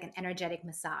say it's like an energetic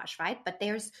massage, right? But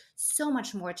there's so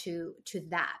much more to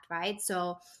that, right?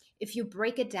 So if you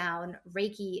break it down,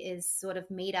 Reiki is sort of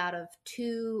made out of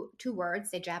two words.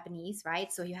 They're Japanese,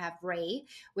 right? So you have Rei,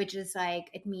 which is like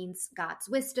it means God's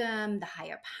wisdom, the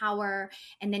higher power,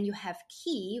 and then you have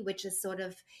Ki, which is sort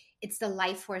of it's the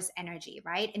life force energy,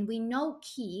 right? And we know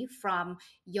Ki from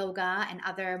yoga and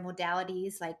other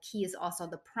modalities. Like Ki is also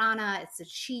the prana, it's the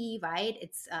chi, right?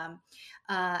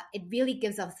 It really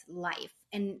gives us life.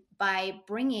 And by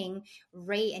bringing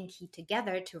Rei and Ki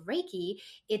together to Reiki,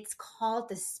 it's called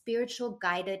the spiritual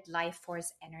guided life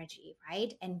force energy,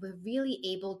 right? And we're really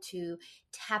able to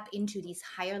tap into these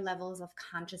higher levels of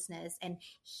consciousness and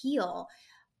heal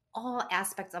all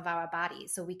aspects of our body.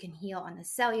 So we can heal on a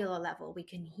cellular level. We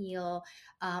can heal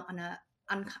on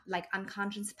like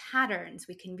unconscious patterns.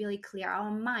 We can really clear our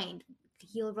mind,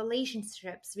 heal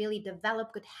relationships, really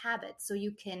develop good habits. So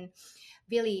you can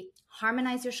really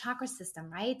harmonize your chakra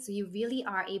system, right? So you really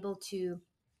are able to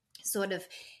sort of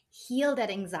heal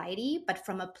that anxiety, but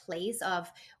from a place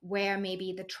of where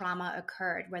maybe the trauma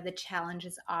occurred, where the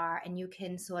challenges are, and you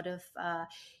can sort of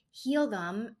heal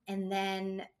them and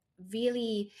then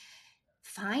really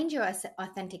find your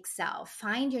authentic self,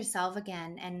 find yourself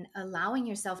again, and allowing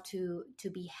yourself to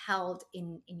be held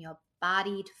in your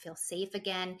body, to feel safe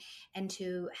again, and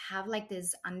to have like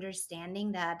this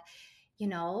understanding that you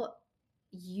know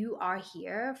you are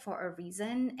here for a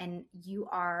reason, and you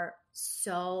are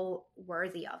so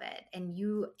worthy of it. And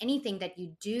anything that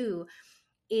you do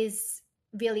is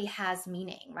really has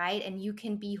meaning, right? And you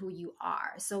can be who you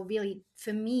are. So really,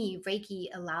 for me, Reiki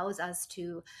allows us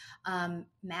to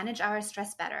manage our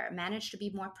stress better, manage to be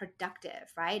more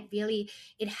productive, right? Really,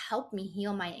 it helped me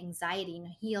heal my anxiety and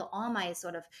heal all my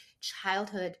sort of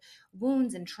childhood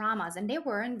wounds and traumas. And they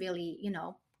weren't really,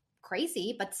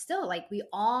 crazy, but still, like, we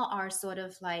all are sort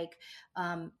of like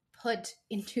put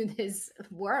into this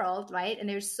world, right? And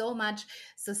there's so much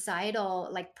societal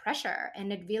like pressure,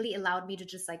 and it really allowed me to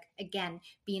just like, again,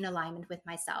 be in alignment with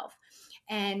myself.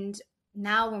 And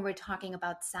now when we're talking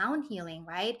about sound healing,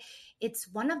 right, it's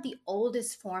one of the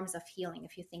oldest forms of healing,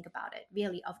 if you think about it,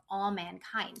 really, of all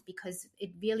mankind, because it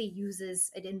really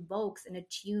it invokes and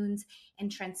attunes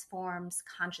and transforms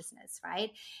consciousness,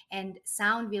 right? And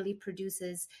sound really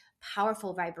produces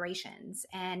powerful vibrations.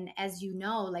 And as you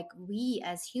know, like, we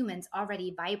as humans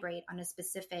already vibrate on a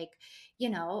specific,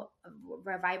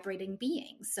 we're vibrating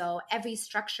beings. So every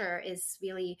structure is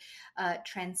really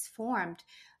transformed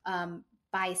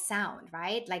by sound,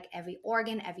 right? Like every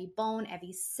organ, every bone,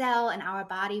 every cell in our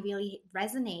body really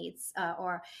resonates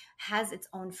or has its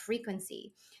own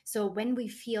frequency. So when we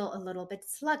feel a little bit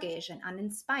sluggish and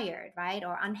uninspired, right,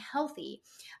 or unhealthy,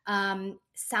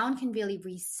 sound can really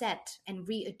reset and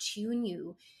reattune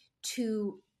you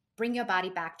to bring your body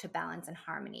back to balance and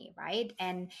harmony, right?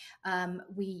 And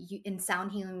in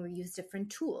sound healing, we use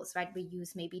different tools, right? We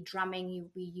use maybe drumming,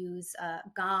 we use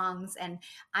gongs, and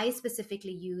I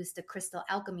specifically use the crystal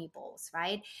alchemy bowls,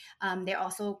 right? There are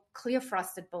also clear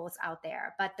frosted bowls out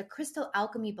there, but the crystal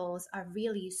alchemy bowls are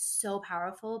really so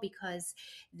powerful because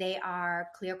they are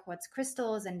clear quartz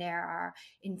crystals, and they are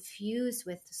infused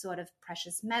with sort of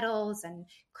precious metals and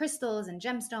crystals and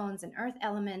gemstones and earth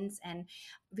elements. And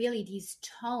really, these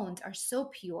tones are so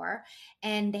pure,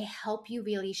 and they help you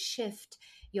really shift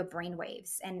your brain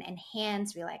waves and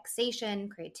enhance relaxation,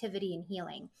 creativity, and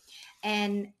healing.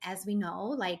 And as we know,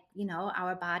 like,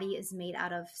 our body is made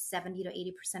out of 70 to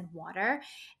 80% water,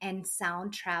 and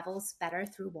sound travels better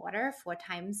through water 4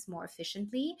 times more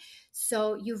efficiently.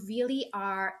 So you really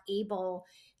are able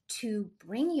to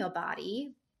bring your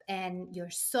body and your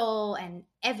soul and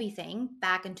everything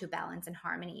back into balance and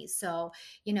harmony. So,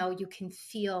 you can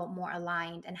feel more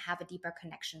aligned and have a deeper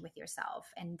connection with yourself,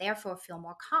 and therefore feel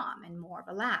more calm and more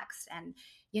relaxed. And,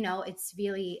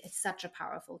 it's such a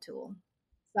powerful tool.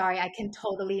 Sorry, I can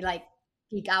totally like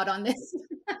geek out on this.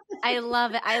 I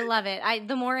love it. I love it.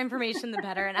 The more information, the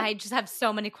better. And I just have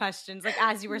so many questions. Like,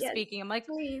 as you were Yes, speaking, I'm like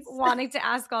please. wanting to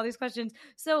ask all these questions.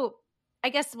 So I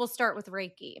guess we'll start with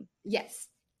Reiki. Yes.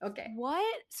 Okay.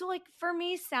 So like for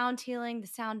me, sound healing, the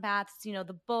sound baths,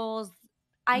 the bowls,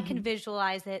 I can Mhm.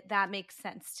 visualize it. That makes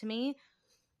sense to me.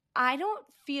 I don't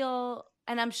feel,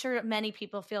 and I'm sure many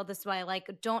people feel this way, like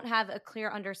don't have a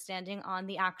clear understanding on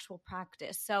the actual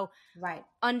practice. So Right.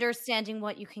 understanding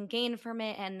what you can gain from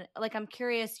it. And like, I'm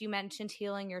curious, you mentioned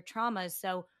healing your traumas.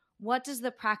 So what does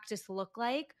the practice look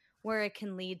like where it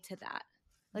can lead to that?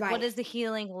 Like, what Right. does the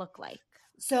healing look like?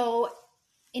 So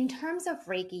in terms of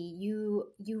Reiki,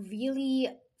 you really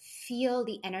feel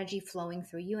the energy flowing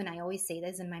through you. And I always say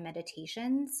this in my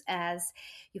meditations, as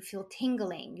you feel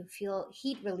tingling, you feel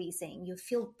heat releasing, you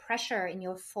feel pressure in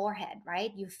your forehead,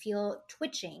 right? You feel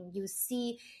twitching, you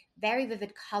see very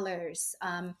vivid colors,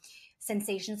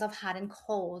 sensations of hot and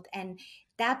cold. And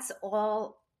that's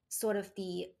all sort of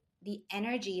the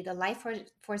energy, the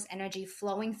force energy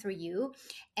flowing through you,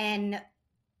 and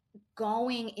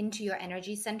going into your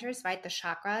energy centers, right? The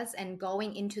chakras, and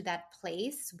going into that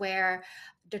place where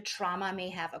the trauma may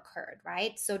have occurred,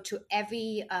 right? So to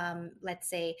every, let's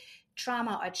say,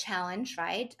 trauma or challenge,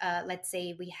 right? Let's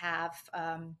say we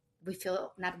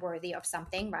feel not worthy of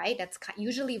something, right? That's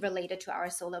usually related to our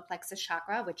solar plexus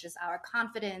chakra, which is our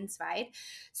confidence, right?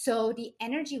 So the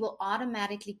energy will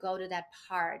automatically go to that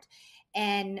part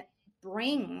and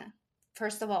bring,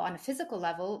 first of all, on a physical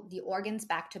level, the organs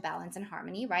back to balance and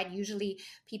harmony, right? Usually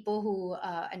people who,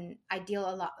 and I deal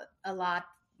a lot,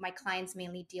 my clients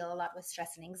mainly deal a lot with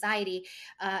stress and anxiety.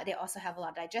 They also have a lot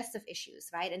of digestive issues,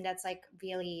 right? And that's like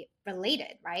really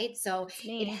related, right? So That's it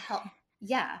me. helps.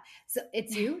 Yeah. So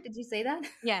it's you. Did you say that?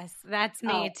 Yes, that's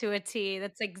Oh, me to a T.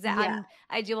 That's yeah.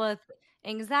 I deal with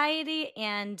anxiety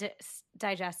and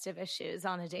digestive issues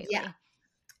on a Yeah. daily.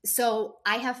 So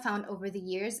I have found over the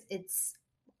years it's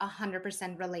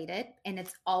 100% related, and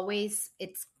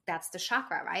that's the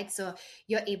chakra, right? So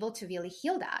you're able to really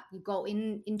heal that. You go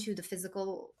into the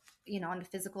physical, on the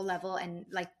physical level, and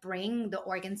like bring the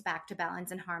organs back to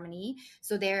balance and harmony.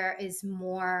 So there is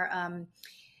more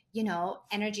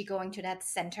energy going to that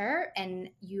center, and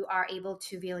you are able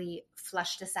to really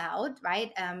flush this out,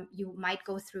 right? You might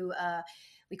go through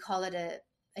we call it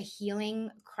a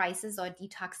healing crisis or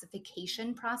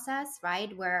detoxification process,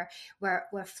 right? Where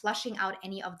we're flushing out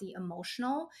any of the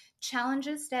emotional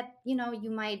challenges that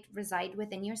you might reside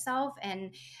within yourself,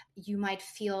 and you might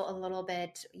feel a little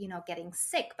bit getting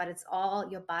sick, but it's all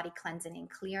your body cleansing and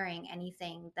clearing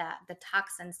anything, that the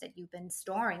toxins that you've been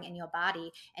storing in your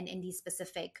body and in these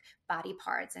specific body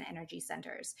parts and energy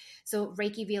centers. So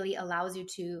Reiki really allows you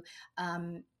to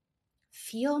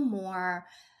feel more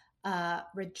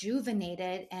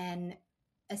rejuvenated and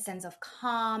a sense of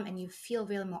calm, and you feel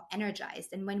really more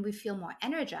energized. And when we feel more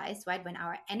energized, right, when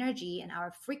our energy and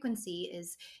our frequency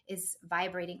is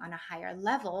vibrating on a higher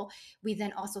level, we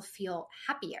then also feel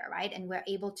happier, right? And we're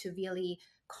able to really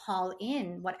call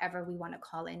in whatever we want to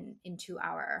call in into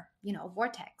our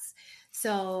vortex.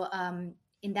 So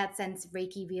in that sense,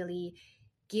 Reiki really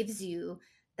gives you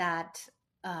that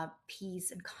peace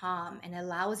and calm, and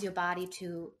allows your body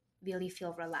to really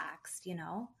feel relaxed.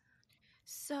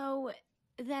 So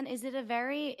then is it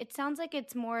it sounds like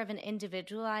it's more of an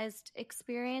individualized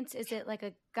experience. Is it like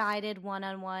a guided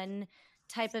one-on-one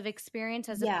type of experience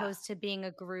as Yeah. opposed to being a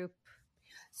group?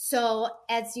 So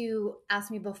as you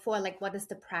asked me before, like, what does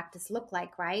the practice look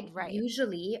like, right? Right.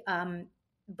 Usually,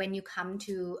 when you come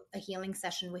to a healing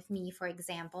session with me, for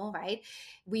example, right,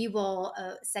 we will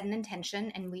set an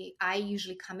intention, and I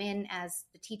usually come in as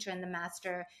the teacher and the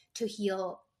master to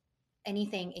heal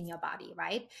anything in your body,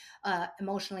 right?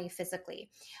 Emotionally, physically.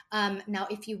 Now,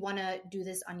 if you want to do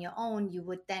this on your own, you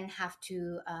would then have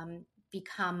to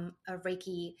become a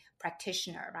Reiki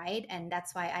practitioner, right? And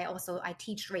that's why I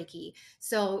teach Reiki.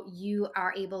 So you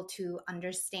are able to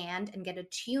understand and get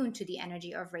attuned to the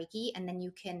energy of Reiki, and then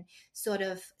you can sort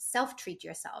of self-treat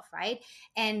yourself, right?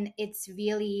 And it's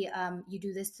really, you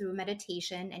do this through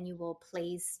meditation, and you will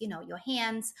place, your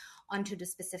hands onto the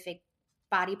specific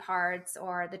body parts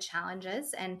or the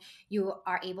challenges, and you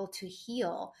are able to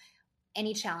heal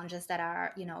any challenges that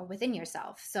are within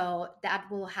yourself. So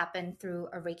that will happen through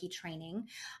a Reiki training.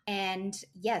 And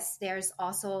yes, there's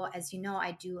also, as you know,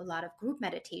 I do a lot of group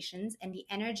meditations, and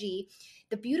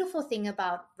the beautiful thing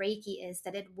about Reiki is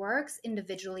that it works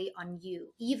individually on you,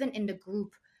 even in the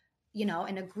group, in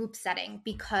a group setting,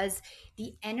 because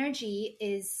the energy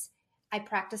is, I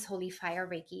practice holy fire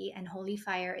Reiki, and holy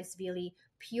fire is really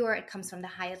pure. It comes from the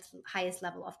highest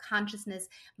level of consciousness.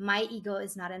 My ego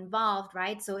is not involved,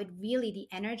 right? So the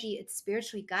energy, it's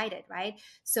spiritually guided, right?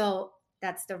 So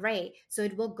that's the ray. So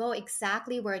it will go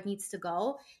exactly where it needs to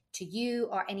go to you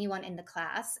or anyone in the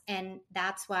class. And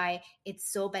that's why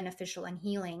it's so beneficial and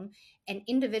healing and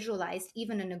individualized,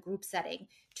 even in a group setting,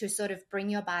 to sort of bring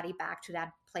your body back to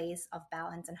that place of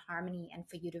balance and harmony, and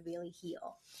for you to really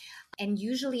heal. And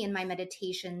usually in my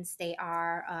meditations, they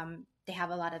have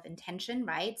a lot of intention,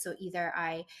 right? So either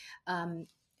I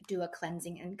do a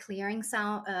cleansing and clearing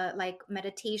sound like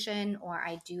meditation, or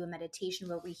I do a meditation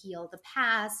where we heal the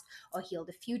past or heal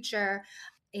the future,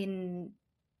 and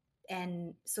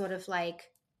sort of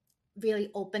like really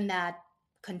open that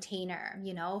container,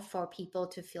 for people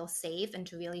to feel safe and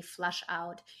to really flush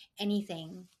out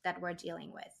anything that we're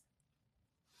dealing with.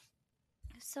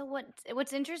 So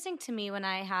what's interesting to me when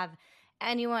I have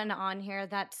anyone on here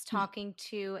that's talking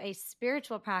to a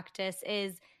spiritual practice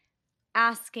is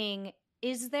asking,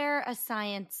 is there a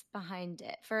science behind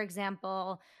it? For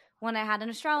example, when I had an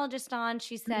astrologist on,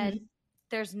 she said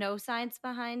there's no science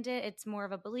behind it. It's more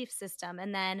of a belief system.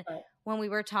 And then Right. when we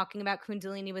were talking about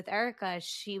Kundalini with Erica,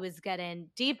 she was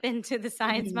getting deep into the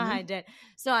science Mhm. behind it.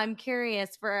 So I'm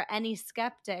curious, for any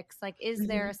skeptics, like, is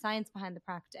there a science behind the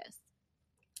practice?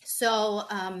 So,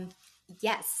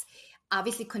 yes,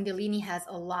 obviously Kundalini has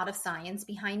a lot of science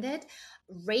behind it.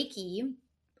 Reiki,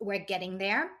 we're getting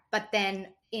there, but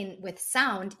then with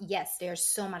sound, yes, there's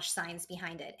so much science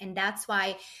behind it. And that's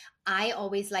why I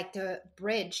always like to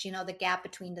bridge, the gap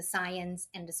between the science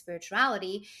and the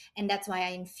spirituality. And that's why I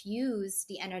infuse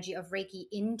the energy of Reiki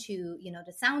into,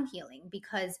 the sound healing,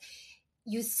 because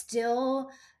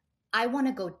I want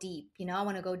to go deep, I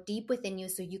want to go deep within you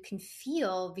so you can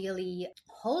feel really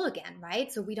whole again, right?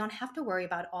 So we don't have to worry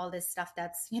about all this stuff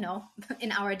that's,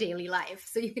 in our daily life.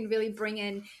 So you can really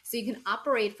so you can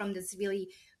operate from this really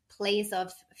place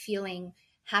of feeling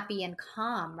happy and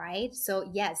calm, right? So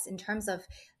yes, in terms of,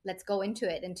 let's go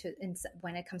into it,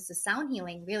 when it comes to sound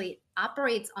healing, really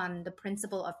operates on the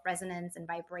principle of resonance and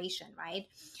vibration, right?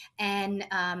 And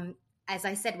as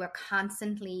I said, we're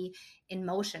constantly in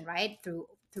motion, right? Through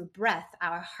breath,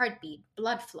 our heartbeat,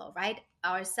 blood flow, right?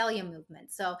 Our cellular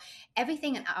movement. So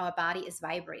everything in our body is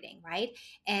vibrating, right?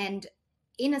 And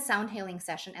in a sound healing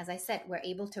session, as I said, we're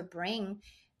able to bring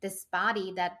this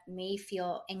body that may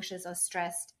feel anxious or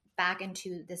stressed back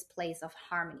into this place of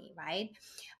harmony, right?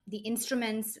 The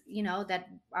instruments, that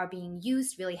are being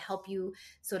used really help you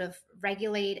sort of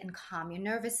regulate and calm your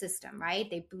nervous system, right?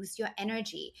 They boost your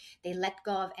energy. They let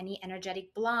go of any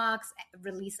energetic blocks,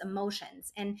 release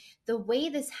emotions. And the way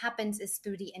this happens is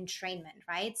through the entrainment,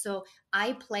 right? So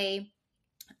I play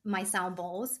my sound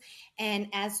bowls, and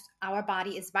as our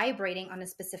body is vibrating on a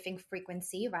specific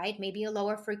frequency, right, maybe a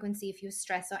lower frequency if you're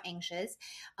stressed or anxious,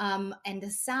 and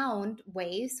the sound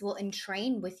waves will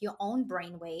entrain with your own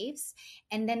brain waves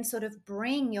and then sort of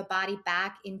bring your body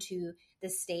back into the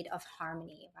state of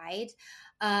harmony, right?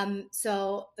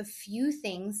 So a few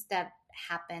things that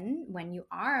happen when you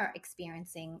are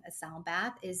experiencing a sound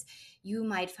bath is you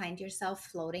might find yourself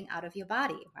floating out of your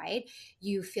body, right?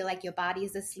 You feel like your body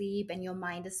is asleep and your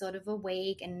mind is sort of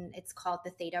awake, and it's called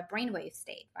the theta brainwave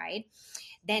state, right?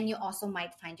 Then you also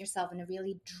might find yourself in a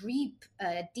really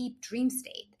deep dream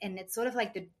state, and it's sort of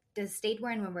like the state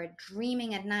we're in when we're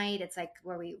dreaming at night. It's like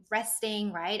where we're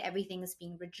resting, right? Everything is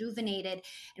being rejuvenated,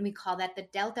 and we call that the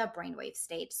delta brainwave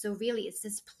state. So really, it's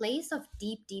this place of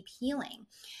deep healing,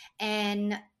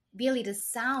 and really the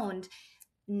sound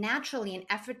naturally and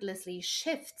effortlessly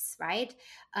shifts, right?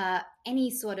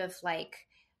 Any sort of like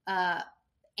uh,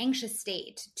 anxious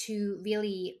state to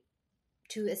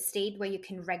a state where you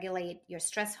can regulate your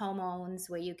stress hormones,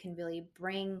 where you can really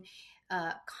bring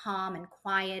calm and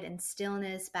quiet and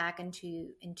stillness back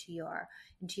into your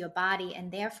body,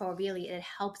 and therefore really it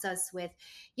helps us with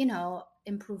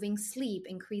improving sleep,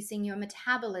 increasing your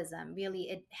metabolism. Really,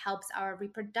 it helps our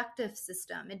reproductive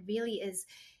system. It really is.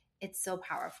 It's so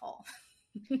powerful.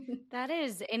 That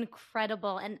is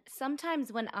incredible. And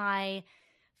sometimes when I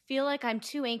feel like I'm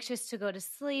too anxious to go to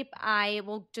sleep, I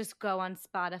will just go on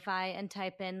Spotify and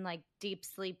type in like deep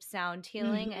sleep sound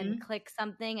healing and Hmm. click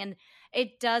something, and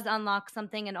it does unlock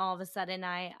something, and all of a sudden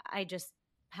I just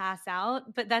pass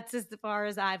out. But that's as far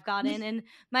as I've gotten in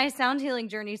my sound healing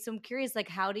journey. So I'm curious, like,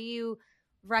 how do you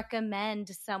recommend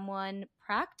someone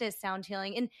practice sound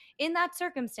healing in that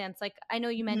circumstance? Like, I know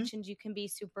you Hmm. mentioned you can be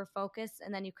super focused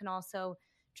and then you can also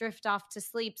drift off to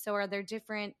sleep. So are there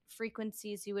different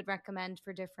frequencies you would recommend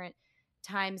for different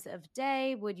times of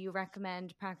day? Would you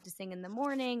recommend practicing in the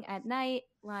morning, at night,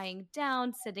 lying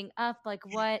down, sitting up? Like,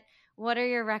 what are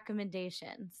your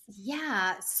recommendations?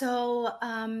 Yeah. So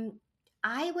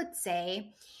I would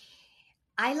say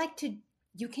I like to,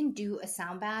 you can do a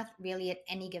sound bath really at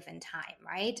any given time,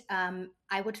 right?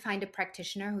 I would find a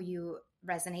practitioner who you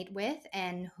resonate with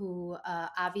and who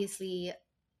obviously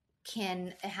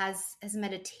has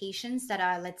meditations that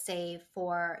are, let's say,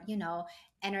 for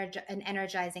an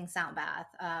energizing sound bath,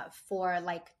 for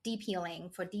like deep healing,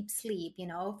 for deep sleep,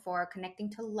 for connecting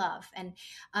to love. And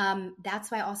that's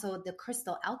why also the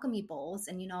crystal alchemy bowls,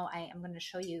 and I am going to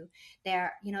show you,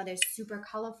 they're super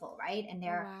colorful, right? And Oh,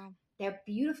 they're wow. they're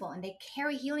beautiful, and they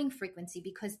carry healing frequency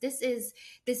because this is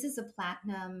a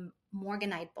platinum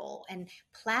morganite bowl, and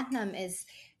platinum is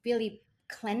really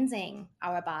cleansing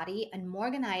our body, and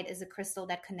morganite is a crystal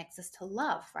that connects us to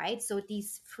love, right? So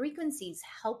these frequencies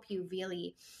help you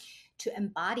really to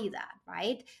embody that,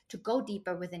 right? To go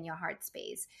deeper within your heart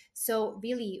space. So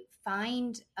really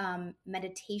find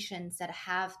meditations that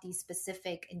have these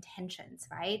specific intentions,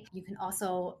 right? You can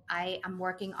also, I'm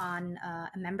working on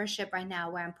a membership right now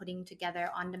where I'm putting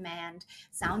together on demand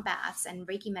sound baths and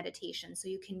Reiki meditation. So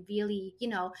you can really,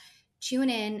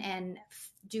 tune in and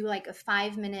do like a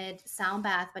 5-minute sound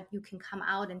bath, but you can come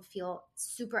out and feel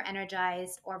super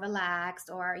energized or relaxed,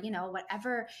 or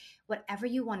whatever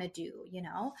you want to do,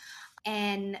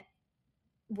 and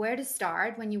where to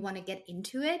start when you want to get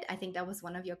into it. I think that was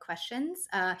one of your questions.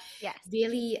 Yes.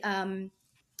 Really,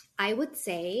 I would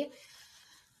say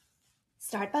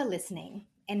start by listening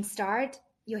and start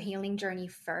your healing journey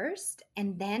first,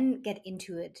 and then get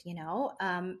into it,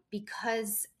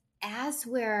 because as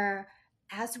we're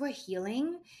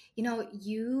healing,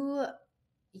 you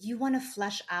want to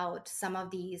flush out some of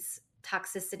these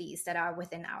toxicities that are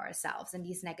within ourselves and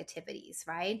these negativities,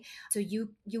 right? So you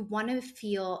want to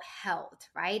feel held,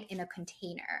 right, in a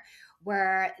container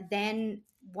where then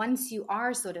once you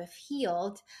are sort of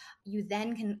healed, you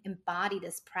then can embody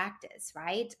this practice,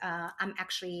 right? I'm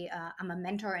a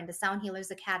mentor in the Sound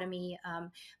Healers Academy.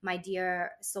 My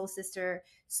dear soul sister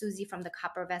Susie from the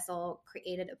Copper Vessel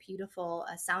created a beautiful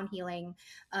sound healing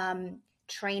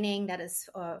training that is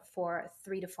for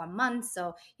 3 to 4 months.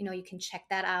 So, you can check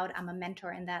that out. I'm a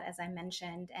mentor in that, as I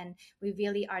mentioned. And we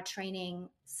really are training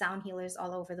sound healers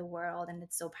all over the world. And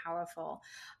it's so powerful.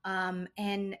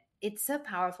 And it's a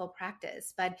powerful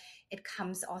practice, but it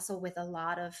comes also with a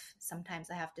lot of, sometimes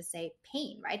I have to say,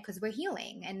 pain, right? Because we're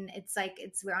healing, and it's like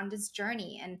we're on this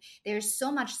journey, and there's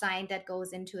so much science that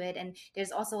goes into it, and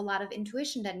there's also a lot of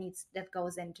intuition that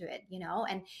goes into it,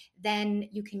 and then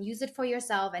you can use it for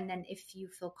yourself, and then if you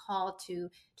feel called to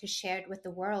share it with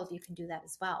the world, you can do that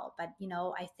as well. But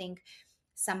I think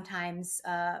sometimes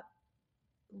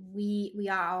we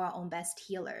are our own best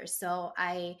healers. So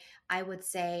I would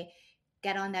say,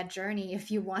 get on that journey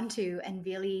if you want to, and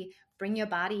really bring your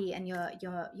body and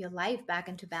your life back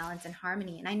into balance and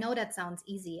harmony. And I know that sounds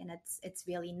easy, and it's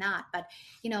really not, but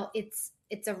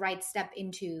it's a right step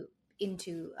into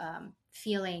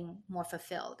feeling more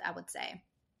fulfilled, I would say.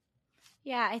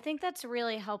 Yeah, I think that's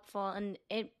really helpful. And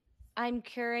I'm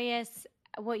curious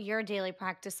what your daily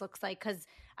practice looks like, because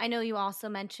I know you also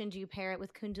mentioned you pair it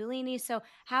with Kundalini. So,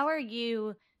 how are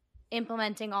you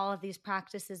implementing all of these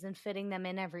practices and fitting them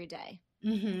in every day?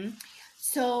 Mm-hmm.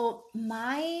 So,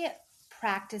 my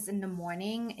practice in the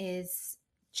morning is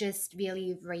just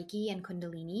really Reiki and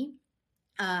Kundalini.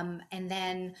 And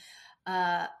then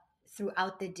uh,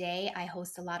 throughout the day, I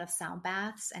host a lot of sound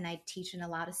baths, and I teach in a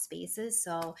lot of spaces.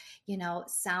 So,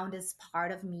 sound is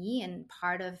part of me, and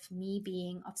part of me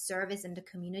being of service in the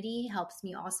community helps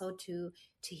me also to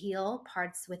heal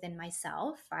parts within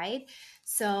myself, right?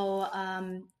 So,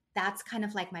 that's kind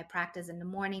of like my practice in the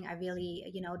morning. I really,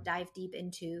 dive deep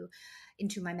into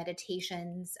my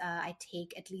meditations. I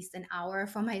take at least an hour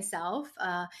for myself,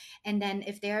 and then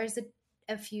if there's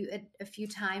a few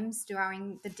times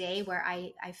during the day where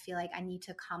I feel like I need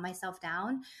to calm myself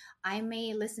down, I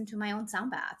may listen to my own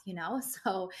sound bath.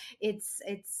 So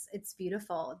it's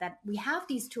beautiful that we have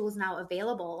these tools now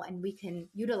available and we can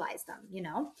utilize them.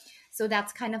 So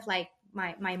that's kind of like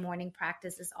my morning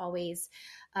practice is always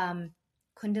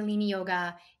Kundalini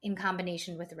yoga in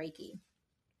combination with Reiki.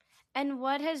 And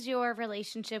what has your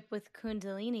relationship with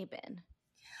Kundalini been?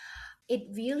 It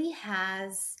really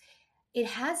has it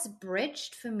has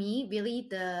bridged for me really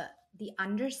the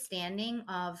understanding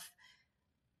of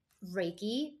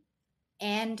Reiki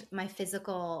and my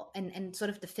physical and sort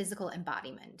of the physical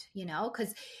embodiment,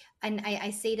 because, and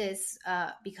I say this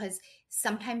because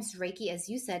sometimes Reiki, as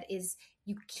you said, is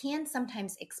you can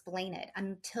sometimes explain it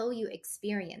until you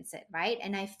experience it, right?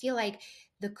 And I feel like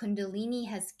the Kundalini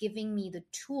has given me the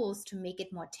tools to make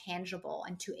it more tangible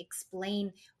and to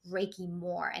explain Reiki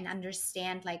more and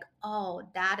understand, like, oh,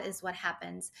 that is what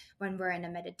happens when we're in a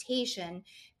meditation,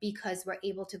 because we're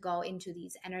able to go into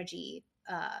these energetic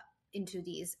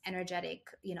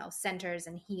centers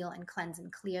and heal and cleanse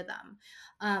and clear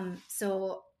them.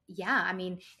 So yeah, I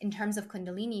mean, in terms of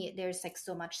Kundalini, there's like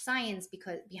so much science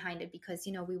behind it, because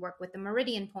we work with the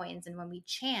meridian points, and when we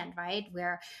chant, right,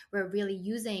 we're really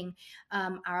using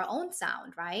our own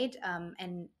sound, right,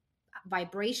 and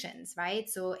vibrations, right.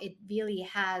 So it really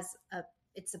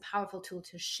it's a powerful tool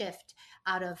to shift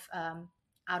out of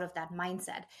that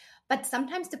mindset. But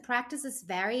sometimes the practice is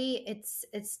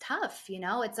it's tough.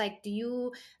 It's like, do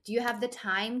you have the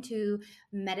time to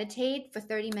meditate for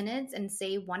 30 minutes and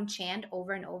say one chant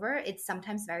over and over? It's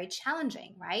sometimes very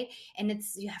challenging, right? And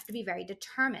you have to be very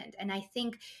determined. And I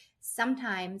think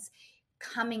sometimes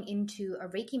coming into a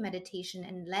Reiki meditation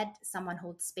and let someone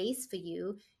hold space for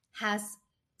you has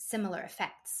similar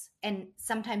effects. And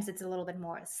sometimes it's a little bit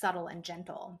more subtle and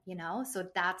gentle. So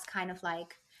that's kind of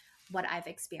like what I've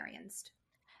experienced.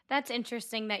 That's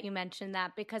interesting that you mentioned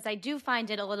that, because I do find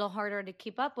it a little harder to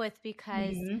keep up with,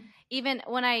 because Mm-hmm. even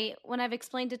when I've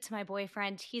explained it to my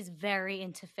boyfriend, he's very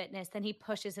into fitness and he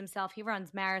pushes himself. He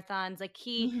runs marathons. Like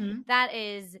Mm-hmm. that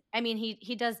is, I mean,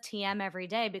 he does TM every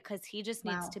day because he just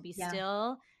needs Wow. to be Yeah.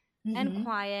 still and Mm-hmm.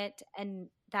 quiet, and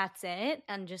that's it,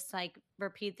 and just like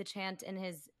repeat the chant in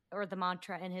his, or the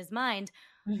mantra in his mind.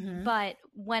 Mm-hmm. But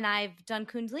when I've done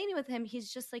Kundalini with him,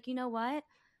 he's just like, you know what?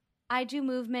 I do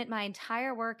movement my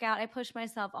entire workout. I push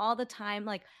myself all the time.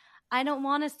 Like, I don't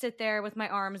want to sit there with my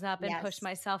arms up and push Yes.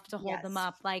 myself to hold them Yes.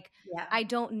 up. Like, Yeah. I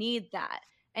don't need that.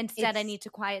 Instead, I It's need to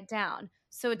quiet down.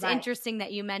 So it's right. interesting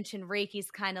that you mentioned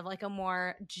Reiki's kind of like a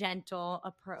more gentle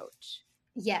approach.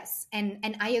 Yes. And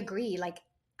I agree. Like,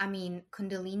 I mean,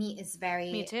 Kundalini is Me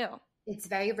very, too. it's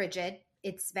very rigid.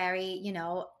 It's very,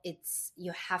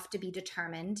 you have to be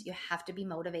determined. You have to be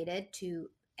motivated to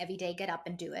every day get up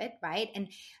and do it, right? And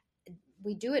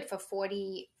we do it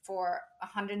for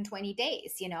 120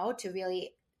 days, to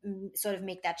really sort of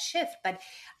make that shift. But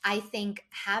I think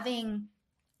having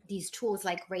these tools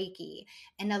like Reiki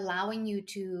and allowing you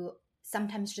to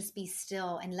sometimes just be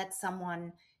still and let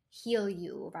someone heal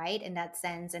you, right, in that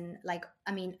sense. And like,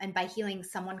 I mean, and by healing,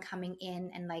 someone coming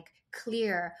in and like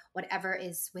clear whatever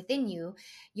is within you,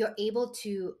 you're able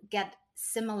to get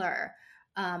similar,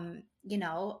 you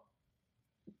know,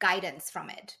 guidance from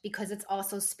it, because it's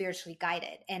also spiritually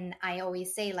guided. And I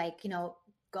always say, like, you know,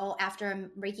 go after a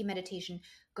Reiki meditation,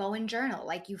 go and journal.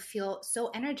 Like, you feel so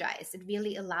energized. It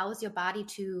really allows your body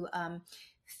to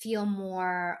feel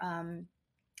more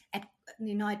at,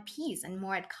 you know, at peace and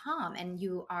more at calm, and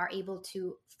you are able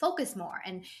to focus more,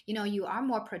 and you know, you are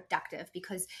more productive,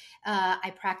 because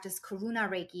I practice Karuna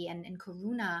Reiki, and in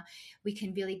Karuna we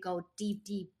can really go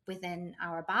deep within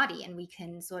our body, and we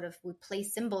can sort of, we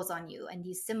place symbols on you, and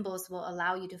these symbols will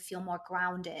allow you to feel more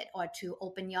grounded, or to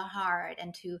open your heart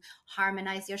and to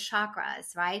harmonize your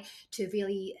chakras, right, to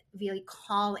really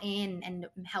call in and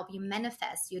help you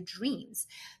manifest your dreams.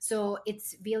 So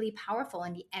it's really powerful,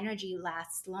 and the energy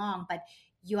lasts long, but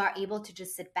you are able to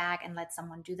just sit back and let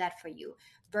someone do that for you,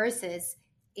 versus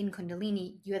in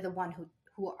Kundalini, you're the one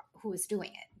who is doing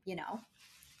it, you know?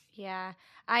 Yeah.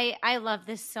 I love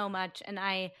this so much, and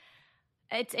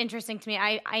it's interesting to me.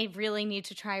 I really need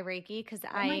to try Reiki because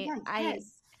Oh my God,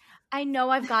 yes. I know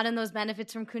I've gotten those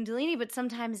benefits from Kundalini, but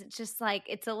sometimes it's just like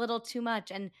it's a little too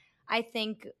much. And I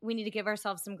think we need to give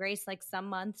ourselves some grace, like some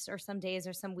months or some days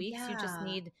or some weeks. You just Yeah,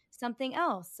 need something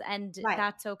else, and right.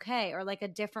 that's okay. Or like a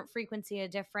different frequency, a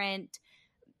different,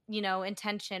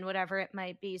 intention, whatever it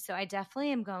might be. So I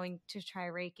definitely am going to try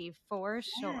Reiki for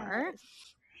sure.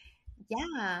 Yes.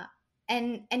 Yeah.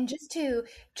 And just to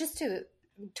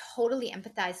totally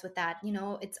empathize with that, you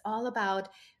know, it's all about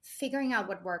figuring out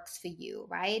what works for you,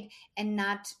 right? And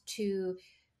not to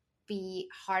be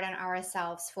hard on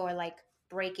ourselves for like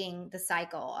breaking the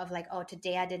cycle of like, oh,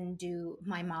 today I didn't do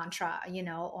my mantra, you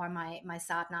know, or my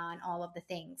sadhana and all of the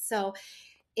things. So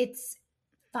it's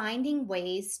finding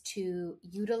ways to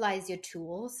utilize your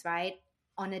tools, right,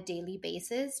 on a daily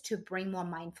basis to bring more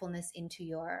mindfulness into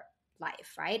your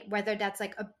life, right? Whether that's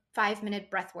like a 5 minute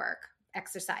breath work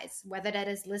exercise, whether that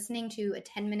is listening to a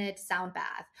 10-minute sound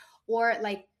bath, or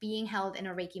like being held in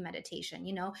a Reiki meditation.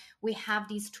 You know, we have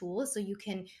these tools so you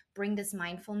can bring this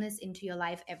mindfulness into your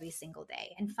life every single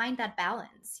day and find that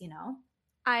balance, you know?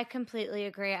 I completely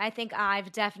agree. I think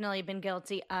I've definitely been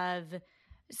guilty of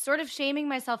sort of shaming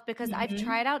myself because I've Mm-hmm.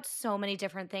 tried out so many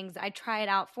different things. I tried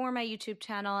out for my YouTube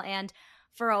channel, and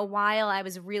for a while I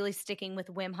was really sticking with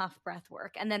Wim Hof breath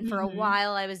work. And then for a Mm-hmm.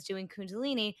 while I was doing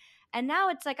Kundalini. And now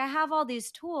it's like I have all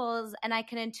these tools and I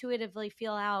can intuitively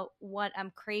feel out what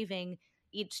I'm craving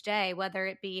each day, whether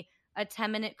it be a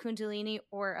 10-minute Kundalini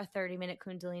or a 30-minute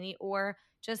Kundalini, or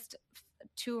just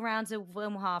 2 rounds of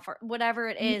Wim Hof or whatever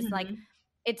it is. Like, Mm-hmm.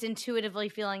 it's intuitively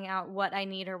feeling out what I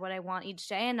need or what I want each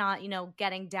day, and not,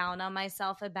 getting down on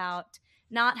myself about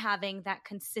not having that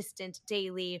consistent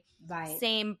daily Right.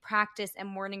 same practice and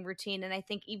morning routine. And I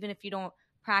think even if you don't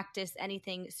practice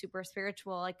anything super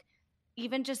spiritual, like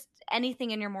even just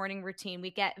anything in your morning routine,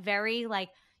 we get very like,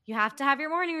 you have to have your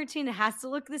morning routine. It has to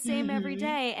look the same every Mm-hmm.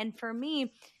 day. And for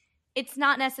me, it's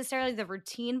not necessarily the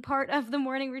routine part of the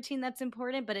morning routine that's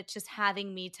important, but it's just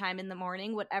having me time in the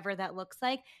morning, whatever that looks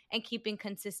like, and keeping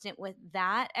consistent with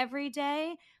that every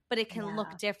day. But it can look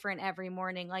Yeah. different every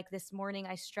morning. Like this morning,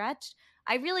 I stretched.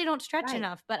 I really don't stretch Right.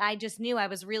 enough, but I just knew I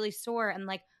was really sore, and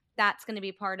like that's going to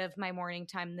be part of my morning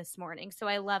time this morning. So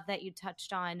I love that you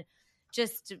touched on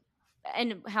just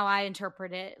and how I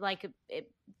interpret it, like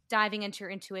diving into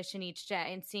your intuition each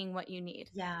day and seeing what you need.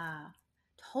 Yeah,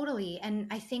 totally. And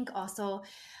I think also,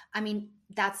 I mean,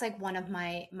 that's like one of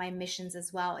my missions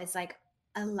as well, is like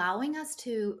allowing us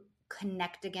to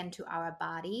connect again to our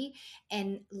body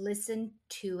and listen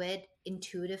to it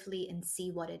intuitively and see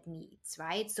what it needs,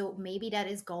 right? So maybe that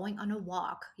is going on a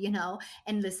walk, you know,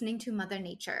 and listening to Mother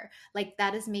Nature. Like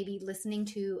that is maybe listening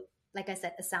to, like I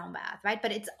said, a sound bath, right?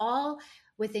 But it's all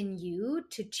within you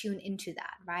to tune into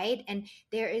that, right? And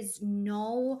there is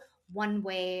no one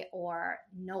way or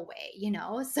no way, you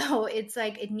know? So it's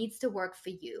like it needs to work for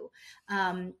you.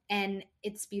 And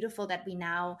it's beautiful that we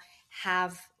now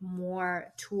have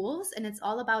more tools, and it's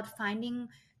all about finding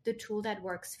the tool that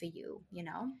works for you, you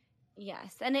know?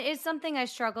 Yes, and it is something I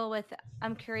struggle with.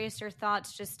 I'm curious your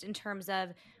thoughts just in terms of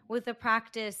with the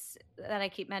practice that I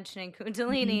keep mentioning,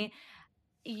 Mhm. Kundalini,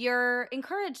 you're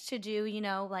encouraged to do,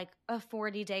 like a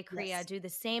 40-day Kriya, Yes. do the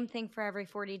same thing for every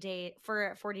 40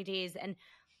 days. And,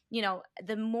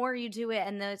 the more you do it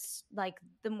and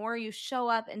the more you show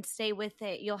up and stay with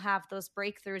it, you'll have those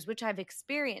breakthroughs, which I've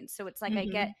experienced. So it's like I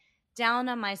get Hmm. down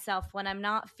on myself when I'm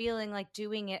not feeling like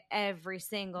doing it every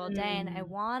single day. And I Mm.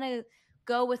 want to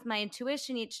go with my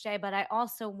intuition each day, but I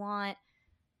also want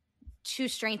to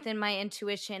strengthen my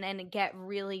intuition and get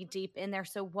really deep in there.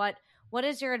 So what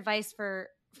is your advice for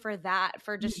that,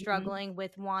 for just Mhm. struggling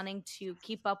with wanting to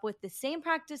keep up with the same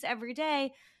practice every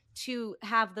day, to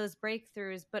have those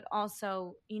breakthroughs, but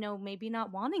also, maybe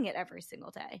not wanting it every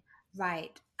single day.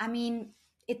 Right. I mean,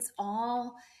 it's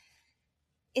all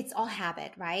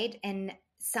habit, right? And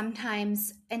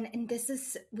sometimes, and this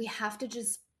is, we have to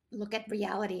just look at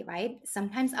reality, right?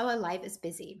 Sometimes our life is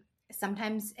busy.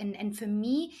 Sometimes, and for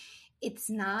me, it's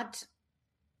not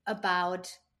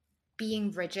about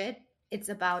being rigid. It's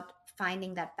about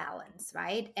finding that balance,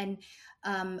 right? And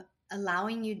um,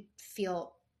 allowing you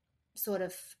feel sort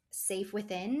of safe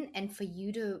within, and for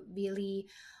you to really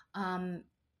um,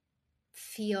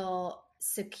 feel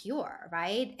secure,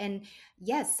 right? And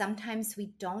yes, sometimes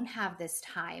we don't have this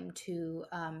time to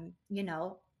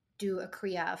do a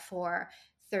kriya for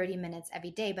 30 minutes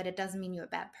every day, but it doesn't mean you're a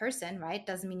bad person, right?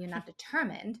 Doesn't mean you're not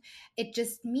determined. It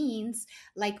just means,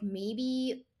 like,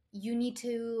 maybe you need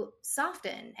to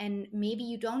soften, and maybe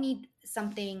you don't need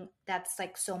something that's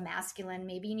like so masculine.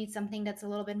 Maybe you need something that's a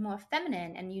little bit more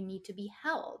feminine, and you need to be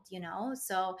held.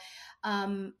 So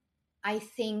um I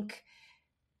think,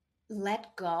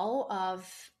 let go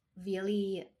of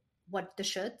really what the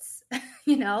shoulds,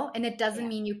 and it doesn't Yeah.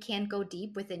 mean you can't go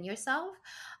deep within yourself.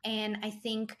 And I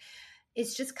think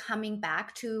it's just coming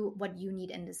back to what you need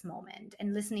in this moment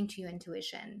and listening to your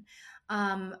intuition.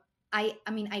 Um, I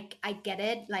mean, I get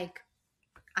it. Like,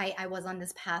 I was on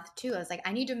this path too. I was like,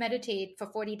 I need to meditate for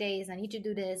 40 days. I need to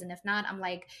do this. And if not, I'm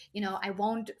like, I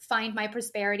won't find my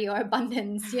prosperity or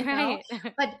abundance. Right.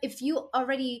 But if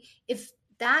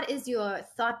that is your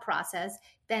thought process,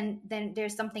 then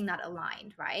there's something not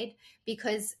aligned, right?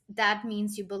 Because that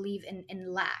means you believe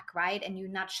in lack, right? And you're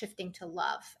not shifting to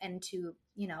love and to,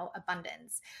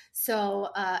 abundance. So,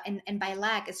 and by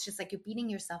lack, it's just like you're beating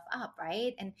yourself up,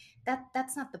 right? And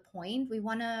that's not the point. We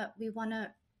want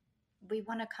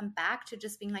to come back to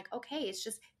just being like, okay, it's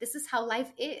just, this is how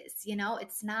life is.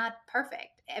 It's not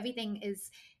perfect. Everything is,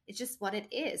 it's just what it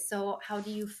is. So how do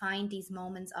you find these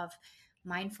moments of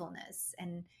mindfulness?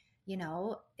 And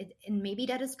and maybe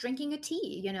that is drinking a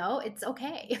tea. It's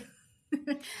okay.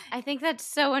 I think that's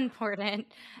so important.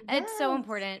 It's so Yes.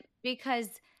 important because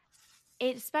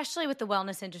especially with the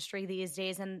wellness industry these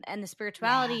days, and the Yeah,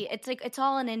 spirituality, it's like it's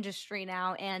all an industry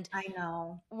now, and I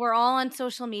know. we're all on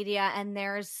social media, and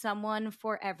there's someone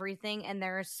for everything, and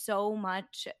there's so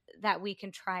much that we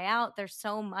can try out. There's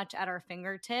so much at our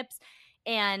fingertips,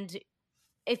 and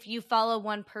if you follow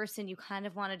one person, you kind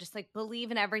of want to just like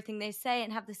believe in everything they say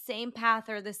and have the same path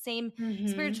or the same Mm-hmm.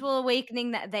 spiritual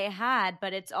awakening that they had,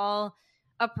 but it's all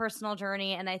a personal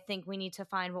journey. And I think we need to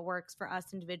find what works for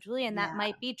us individually. And that Yeah,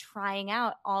 might be trying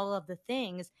out all of the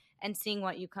things and seeing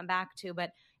what you come back to.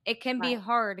 But it can be right,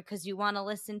 hard because you want to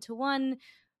listen to one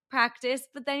practice,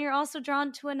 but then you're also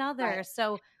drawn to right. another.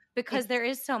 So, because It's there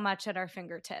is so much at our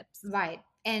fingertips. right.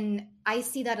 And I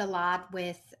see that a lot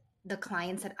with the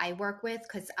clients that I work with,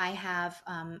 because I have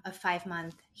a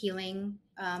 5-month healing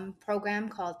program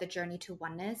called the Journey to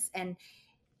Oneness. And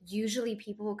usually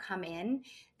people who come in,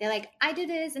 they're like, I do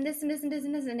this and this and this and this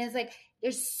and this. And it's like,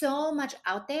 there's so much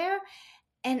out there.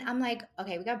 And I'm like,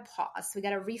 okay, we got to pause. We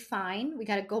got to refine. We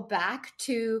got to go back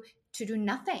to do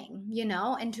nothing,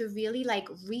 and to really like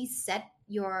reset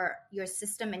your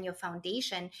system and your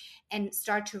foundation, and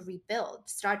start to rebuild,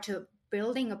 start to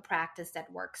building a practice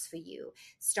that works for you,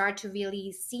 start to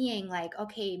really seeing like,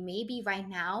 okay, maybe right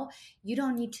now you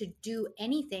don't need to do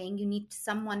anything, you need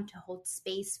someone to hold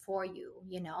space for you.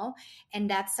 And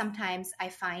that's, sometimes I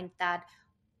find that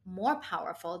more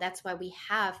powerful. That's why we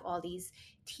have all these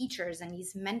teachers and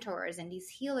these mentors and these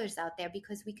healers out there,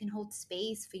 because we can hold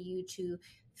space for you to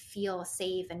feel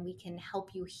safe, and we can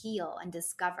help you heal and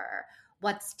discover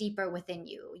what's deeper within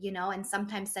you. And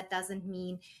sometimes that doesn't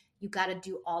mean you got to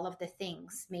do all of the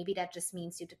things. Maybe that just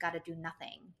means you got to do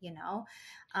nothing. And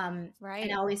I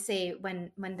Right. always say,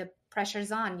 when the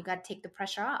pressure's on, you got to take the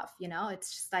pressure off.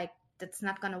 It's just like, that's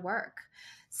not going to work.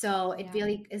 So it Yeah.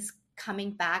 really is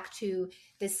coming back to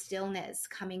this stillness,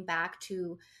 coming back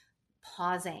to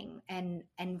pausing and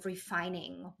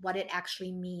refining what it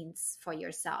actually means for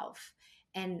yourself.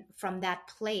 And from that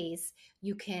place,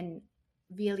 you can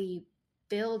really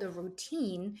build a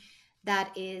routine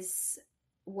that is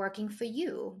working for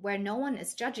you, where no one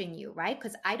is judging you, right?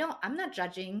 Because I'm not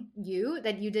judging you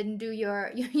that you didn't do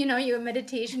your your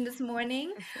meditation this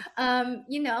morning.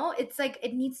 It's like,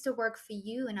 it needs to work for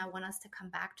you, and I want us to come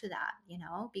back to that,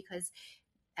 because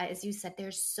as you said,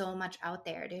 there's so much out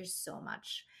there, there's so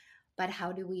much. But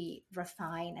how do we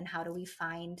refine, and how do we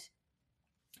find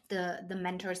the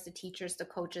mentors, the teachers, the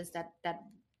coaches that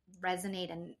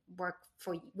resonate and work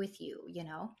with you?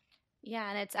 Yeah,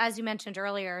 and it's, as you mentioned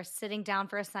earlier, sitting down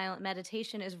for a silent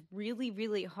meditation is really,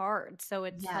 really hard. So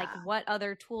it's like, Yeah. what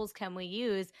other tools can we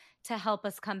use to help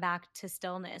us come back to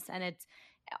stillness? And it's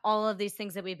all of these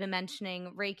things that we've been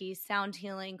mentioning: Reiki, sound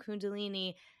healing,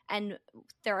 Kundalini, and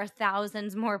there are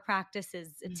thousands more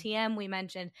practices, Mm. TM we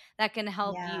mentioned, that can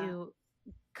help Yeah. you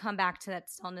come back to that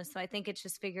stillness. So I think it's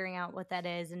just figuring out what that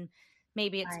is. And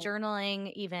maybe it's Right.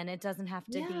 journaling, even. It doesn't have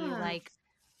to be Yeah. like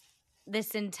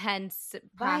this intense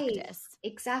Right. practice.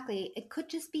 Exactly. It could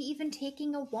just be even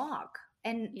taking a walk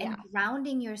and Yeah.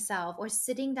 grounding yourself, or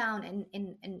sitting down and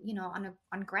on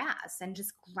on grass and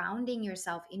just grounding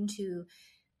yourself into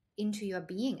your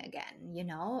being again,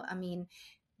 I mean,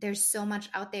 there's so much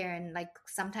out there, and like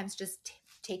sometimes just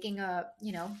taking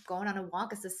going on a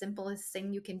walk is the simplest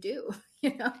thing you can do.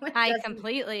 It I doesn't.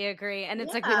 completely agree. And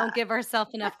it's like we Yeah. don't give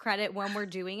ourselves enough credit when we're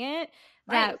doing it,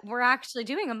 Right. that we're actually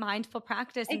doing a mindful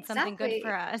practice and something good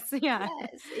for Exactly. us. Yeah.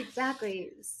 Yes,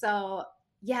 exactly. So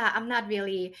yeah, I'm not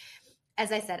really,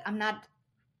 as I said, I'm not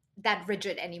that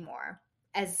rigid anymore,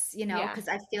 Yeah. because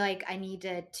I feel like I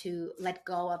needed to let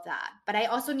go of that, but I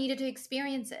also needed to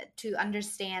experience it to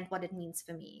understand what it means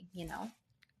for me.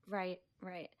 Right.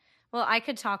 Right. Well, I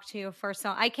could talk to you for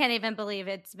so I can't even believe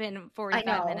it's been I 45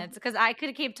 know. minutes because I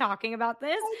could keep talking about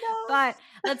this. I know. But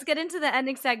let's get into the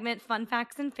ending segment, fun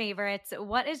facts and favorites.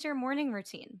 What is your morning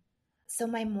routine? So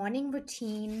my morning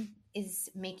routine is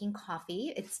making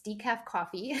coffee. It's decaf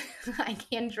coffee. I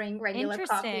can't drink regular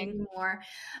coffee Interesting. anymore.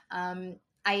 Um,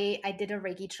 I did a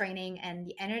Reiki training, and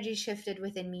the energy shifted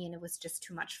within me, and it was just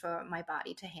too much for my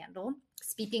body to handle.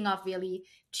 Speaking of really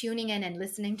tuning in and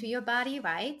listening to your body,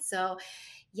 right? So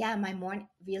yeah, my morning,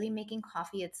 really making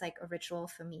coffee, it's like a ritual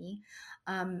for me.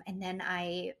 And then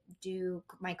I do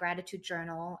my gratitude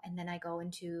journal, and then I go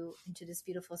into this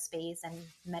beautiful space and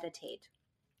meditate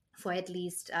for at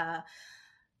least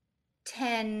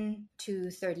 10 to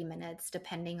 30 minutes,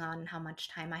 depending on how much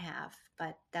time I have.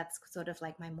 But that's sort of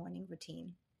like my morning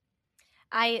routine.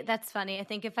 That's funny. I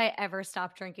think if I ever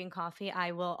stop drinking coffee,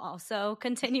 I will also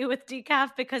continue with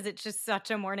decaf because it's just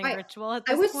such a morning I, ritual at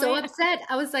I this was so point. upset.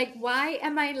 I was like, why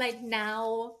am I like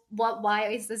now? Why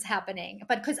is this happening?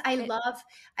 But because It,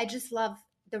 I just love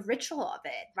the ritual of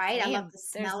it, right? I love same. the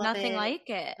There's smell of nothing it. like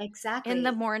it. In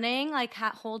the Exactly. morning, like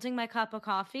holding my cup of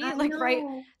coffee, I like right.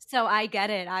 know. So I get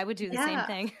it. I would do the same Yeah.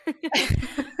 thing.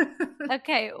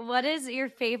 Okay. What is your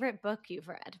favorite book you've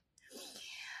read?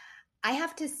 I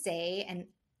have to say, and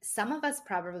some of us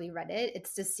probably read it,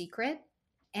 it's The Secret.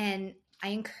 And I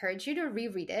encourage you to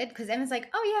reread it, because everyone's like,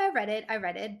 oh, yeah, I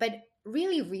read it. But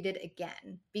really read it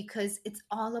again, because it's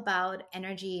all about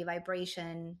energy,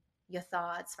 vibration, your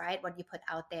thoughts, right? What you put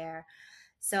out there.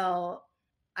 So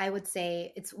I would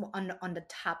say it's on the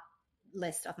top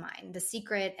list of mine, The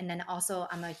Secret. And then also,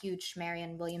 I'm a huge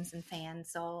Marianne Williamson fan.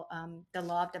 So The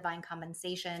Law of Divine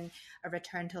Compensation, A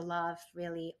Return to Love,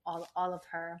 really all of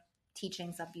her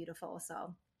teachings are beautiful.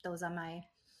 So those are my.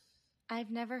 I've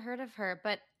never heard of her,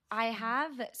 but I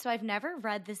have. So I've never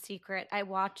read The Secret. I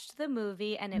watched the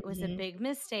movie and it was a Mhm. big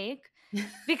mistake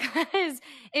because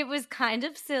it was kind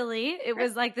of silly. It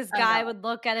was like this I guy know. would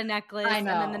look at a necklace I and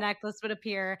then the know. necklace would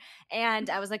appear. And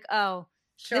I was like, oh,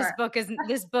 Sure.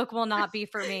 this book will not be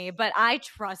for me, but I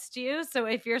trust you. So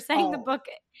if you're saying the Oh, book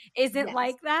isn't yes.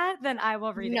 like that, then I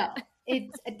will read it. No.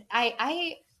 It's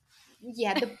I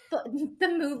yeah,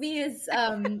 the movie is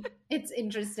it's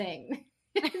interesting.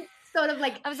 It's sort of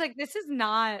like, I was like, this is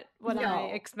not what I no, it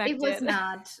was expected.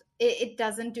 not. It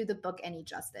doesn't do the book any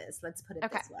justice. Let's put it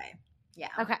Okay. this way. Yeah.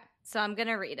 Okay. So I'm going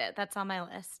to read it. That's on my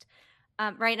list.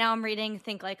 Right now, I'm reading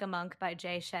Think Like a Monk by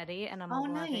Jay Shetty, and I'm Oh,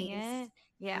 loving nice. it.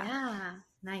 Yeah. Yeah,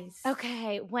 nice.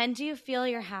 Okay. When do you feel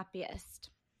your happiest?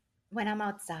 When I'm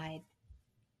outside,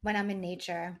 when I'm in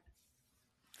nature,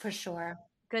 for sure.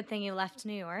 Good thing you left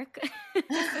New York,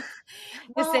 the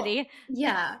Well, city.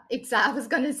 yeah, exactly. I was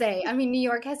gonna say, I mean, New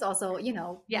York has also,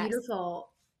 Yes,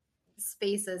 beautiful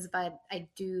spaces, but I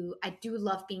do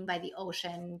love being by the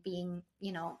ocean, being,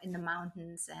 in the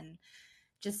mountains, and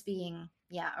just being,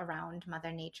 yeah, around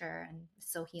Mother Nature, and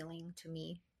so healing to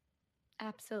me.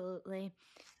 absolutely.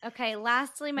 Okay.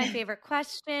 Lastly, my favorite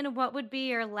question: what would be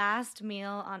your last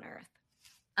meal on Earth?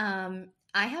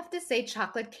 I have to say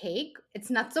chocolate cake. It's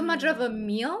not so much of Mm. a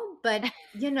meal, but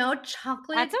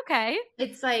chocolate, That's okay.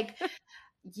 it's like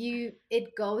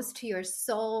it goes to your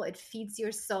soul, it feeds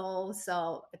your soul.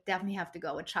 So I definitely have to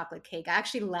go with chocolate cake. I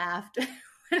actually laughed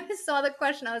when I saw the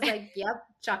question. I was like, yep,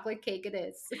 chocolate cake it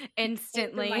is. Came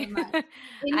to my Instantly. mind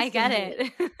I get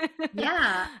instantly. it.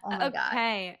 Yeah. Oh my God.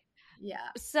 Okay. Yeah.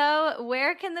 So,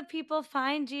 where can the people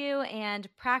find you and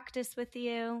practice with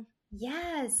you?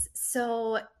 Yes.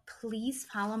 So please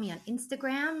follow me on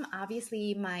Instagram.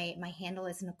 Obviously, my handle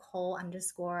is Nicole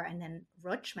 _ and then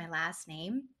Ruch, my last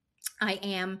name.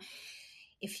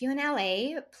 If you're in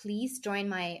LA, please join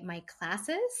my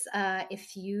classes.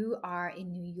 If you are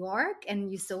in New York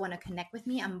and you still want to connect with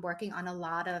me, I'm working on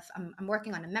I'm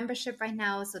working on a membership right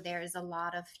now. So there is a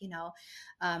lot of,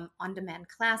 on-demand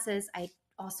classes. I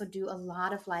also do a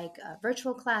lot of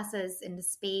virtual classes in the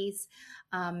space.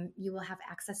 You will have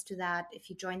access to that if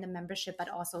you join the membership, but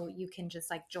also you can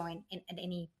just join at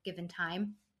any given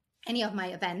time. Any of my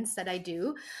events that I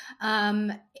do.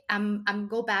 I'm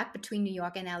go back between New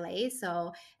York and LA.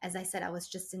 So as I said, I was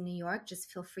just in New York,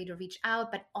 just feel free to reach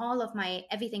out. But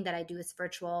everything that I do is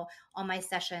virtual, all my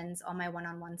sessions, all my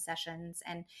one-on-one sessions.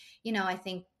 And, I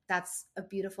think that's a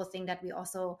beautiful thing that we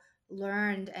also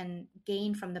learned and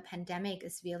gained from the pandemic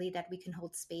is really that we can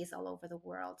hold space all over the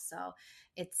world. So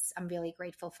I'm really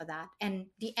grateful for that. And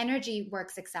the energy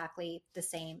works exactly the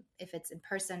same if it's in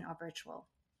person or virtual.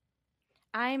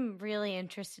 I'm really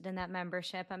interested in that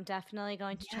membership. I'm definitely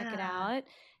going to check it out.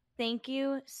 Thank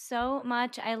you so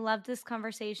much. I loved this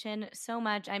conversation so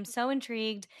much. I'm so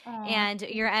intrigued, and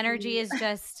your energy is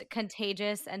just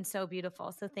contagious and so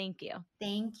beautiful. So thank you.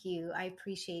 Thank you. I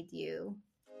appreciate you.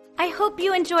 I hope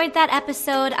you enjoyed that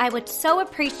episode. I would so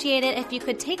appreciate it if you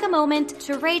could take a moment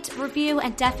to rate, review,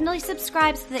 and definitely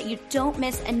subscribe so that you don't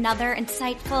miss another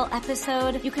insightful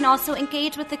episode. You can also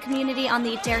engage with the community on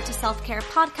the Dare to Self-Care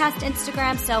podcast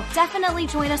Instagram, so definitely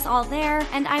join us all there,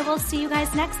 and I will see you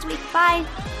guys next week. Bye!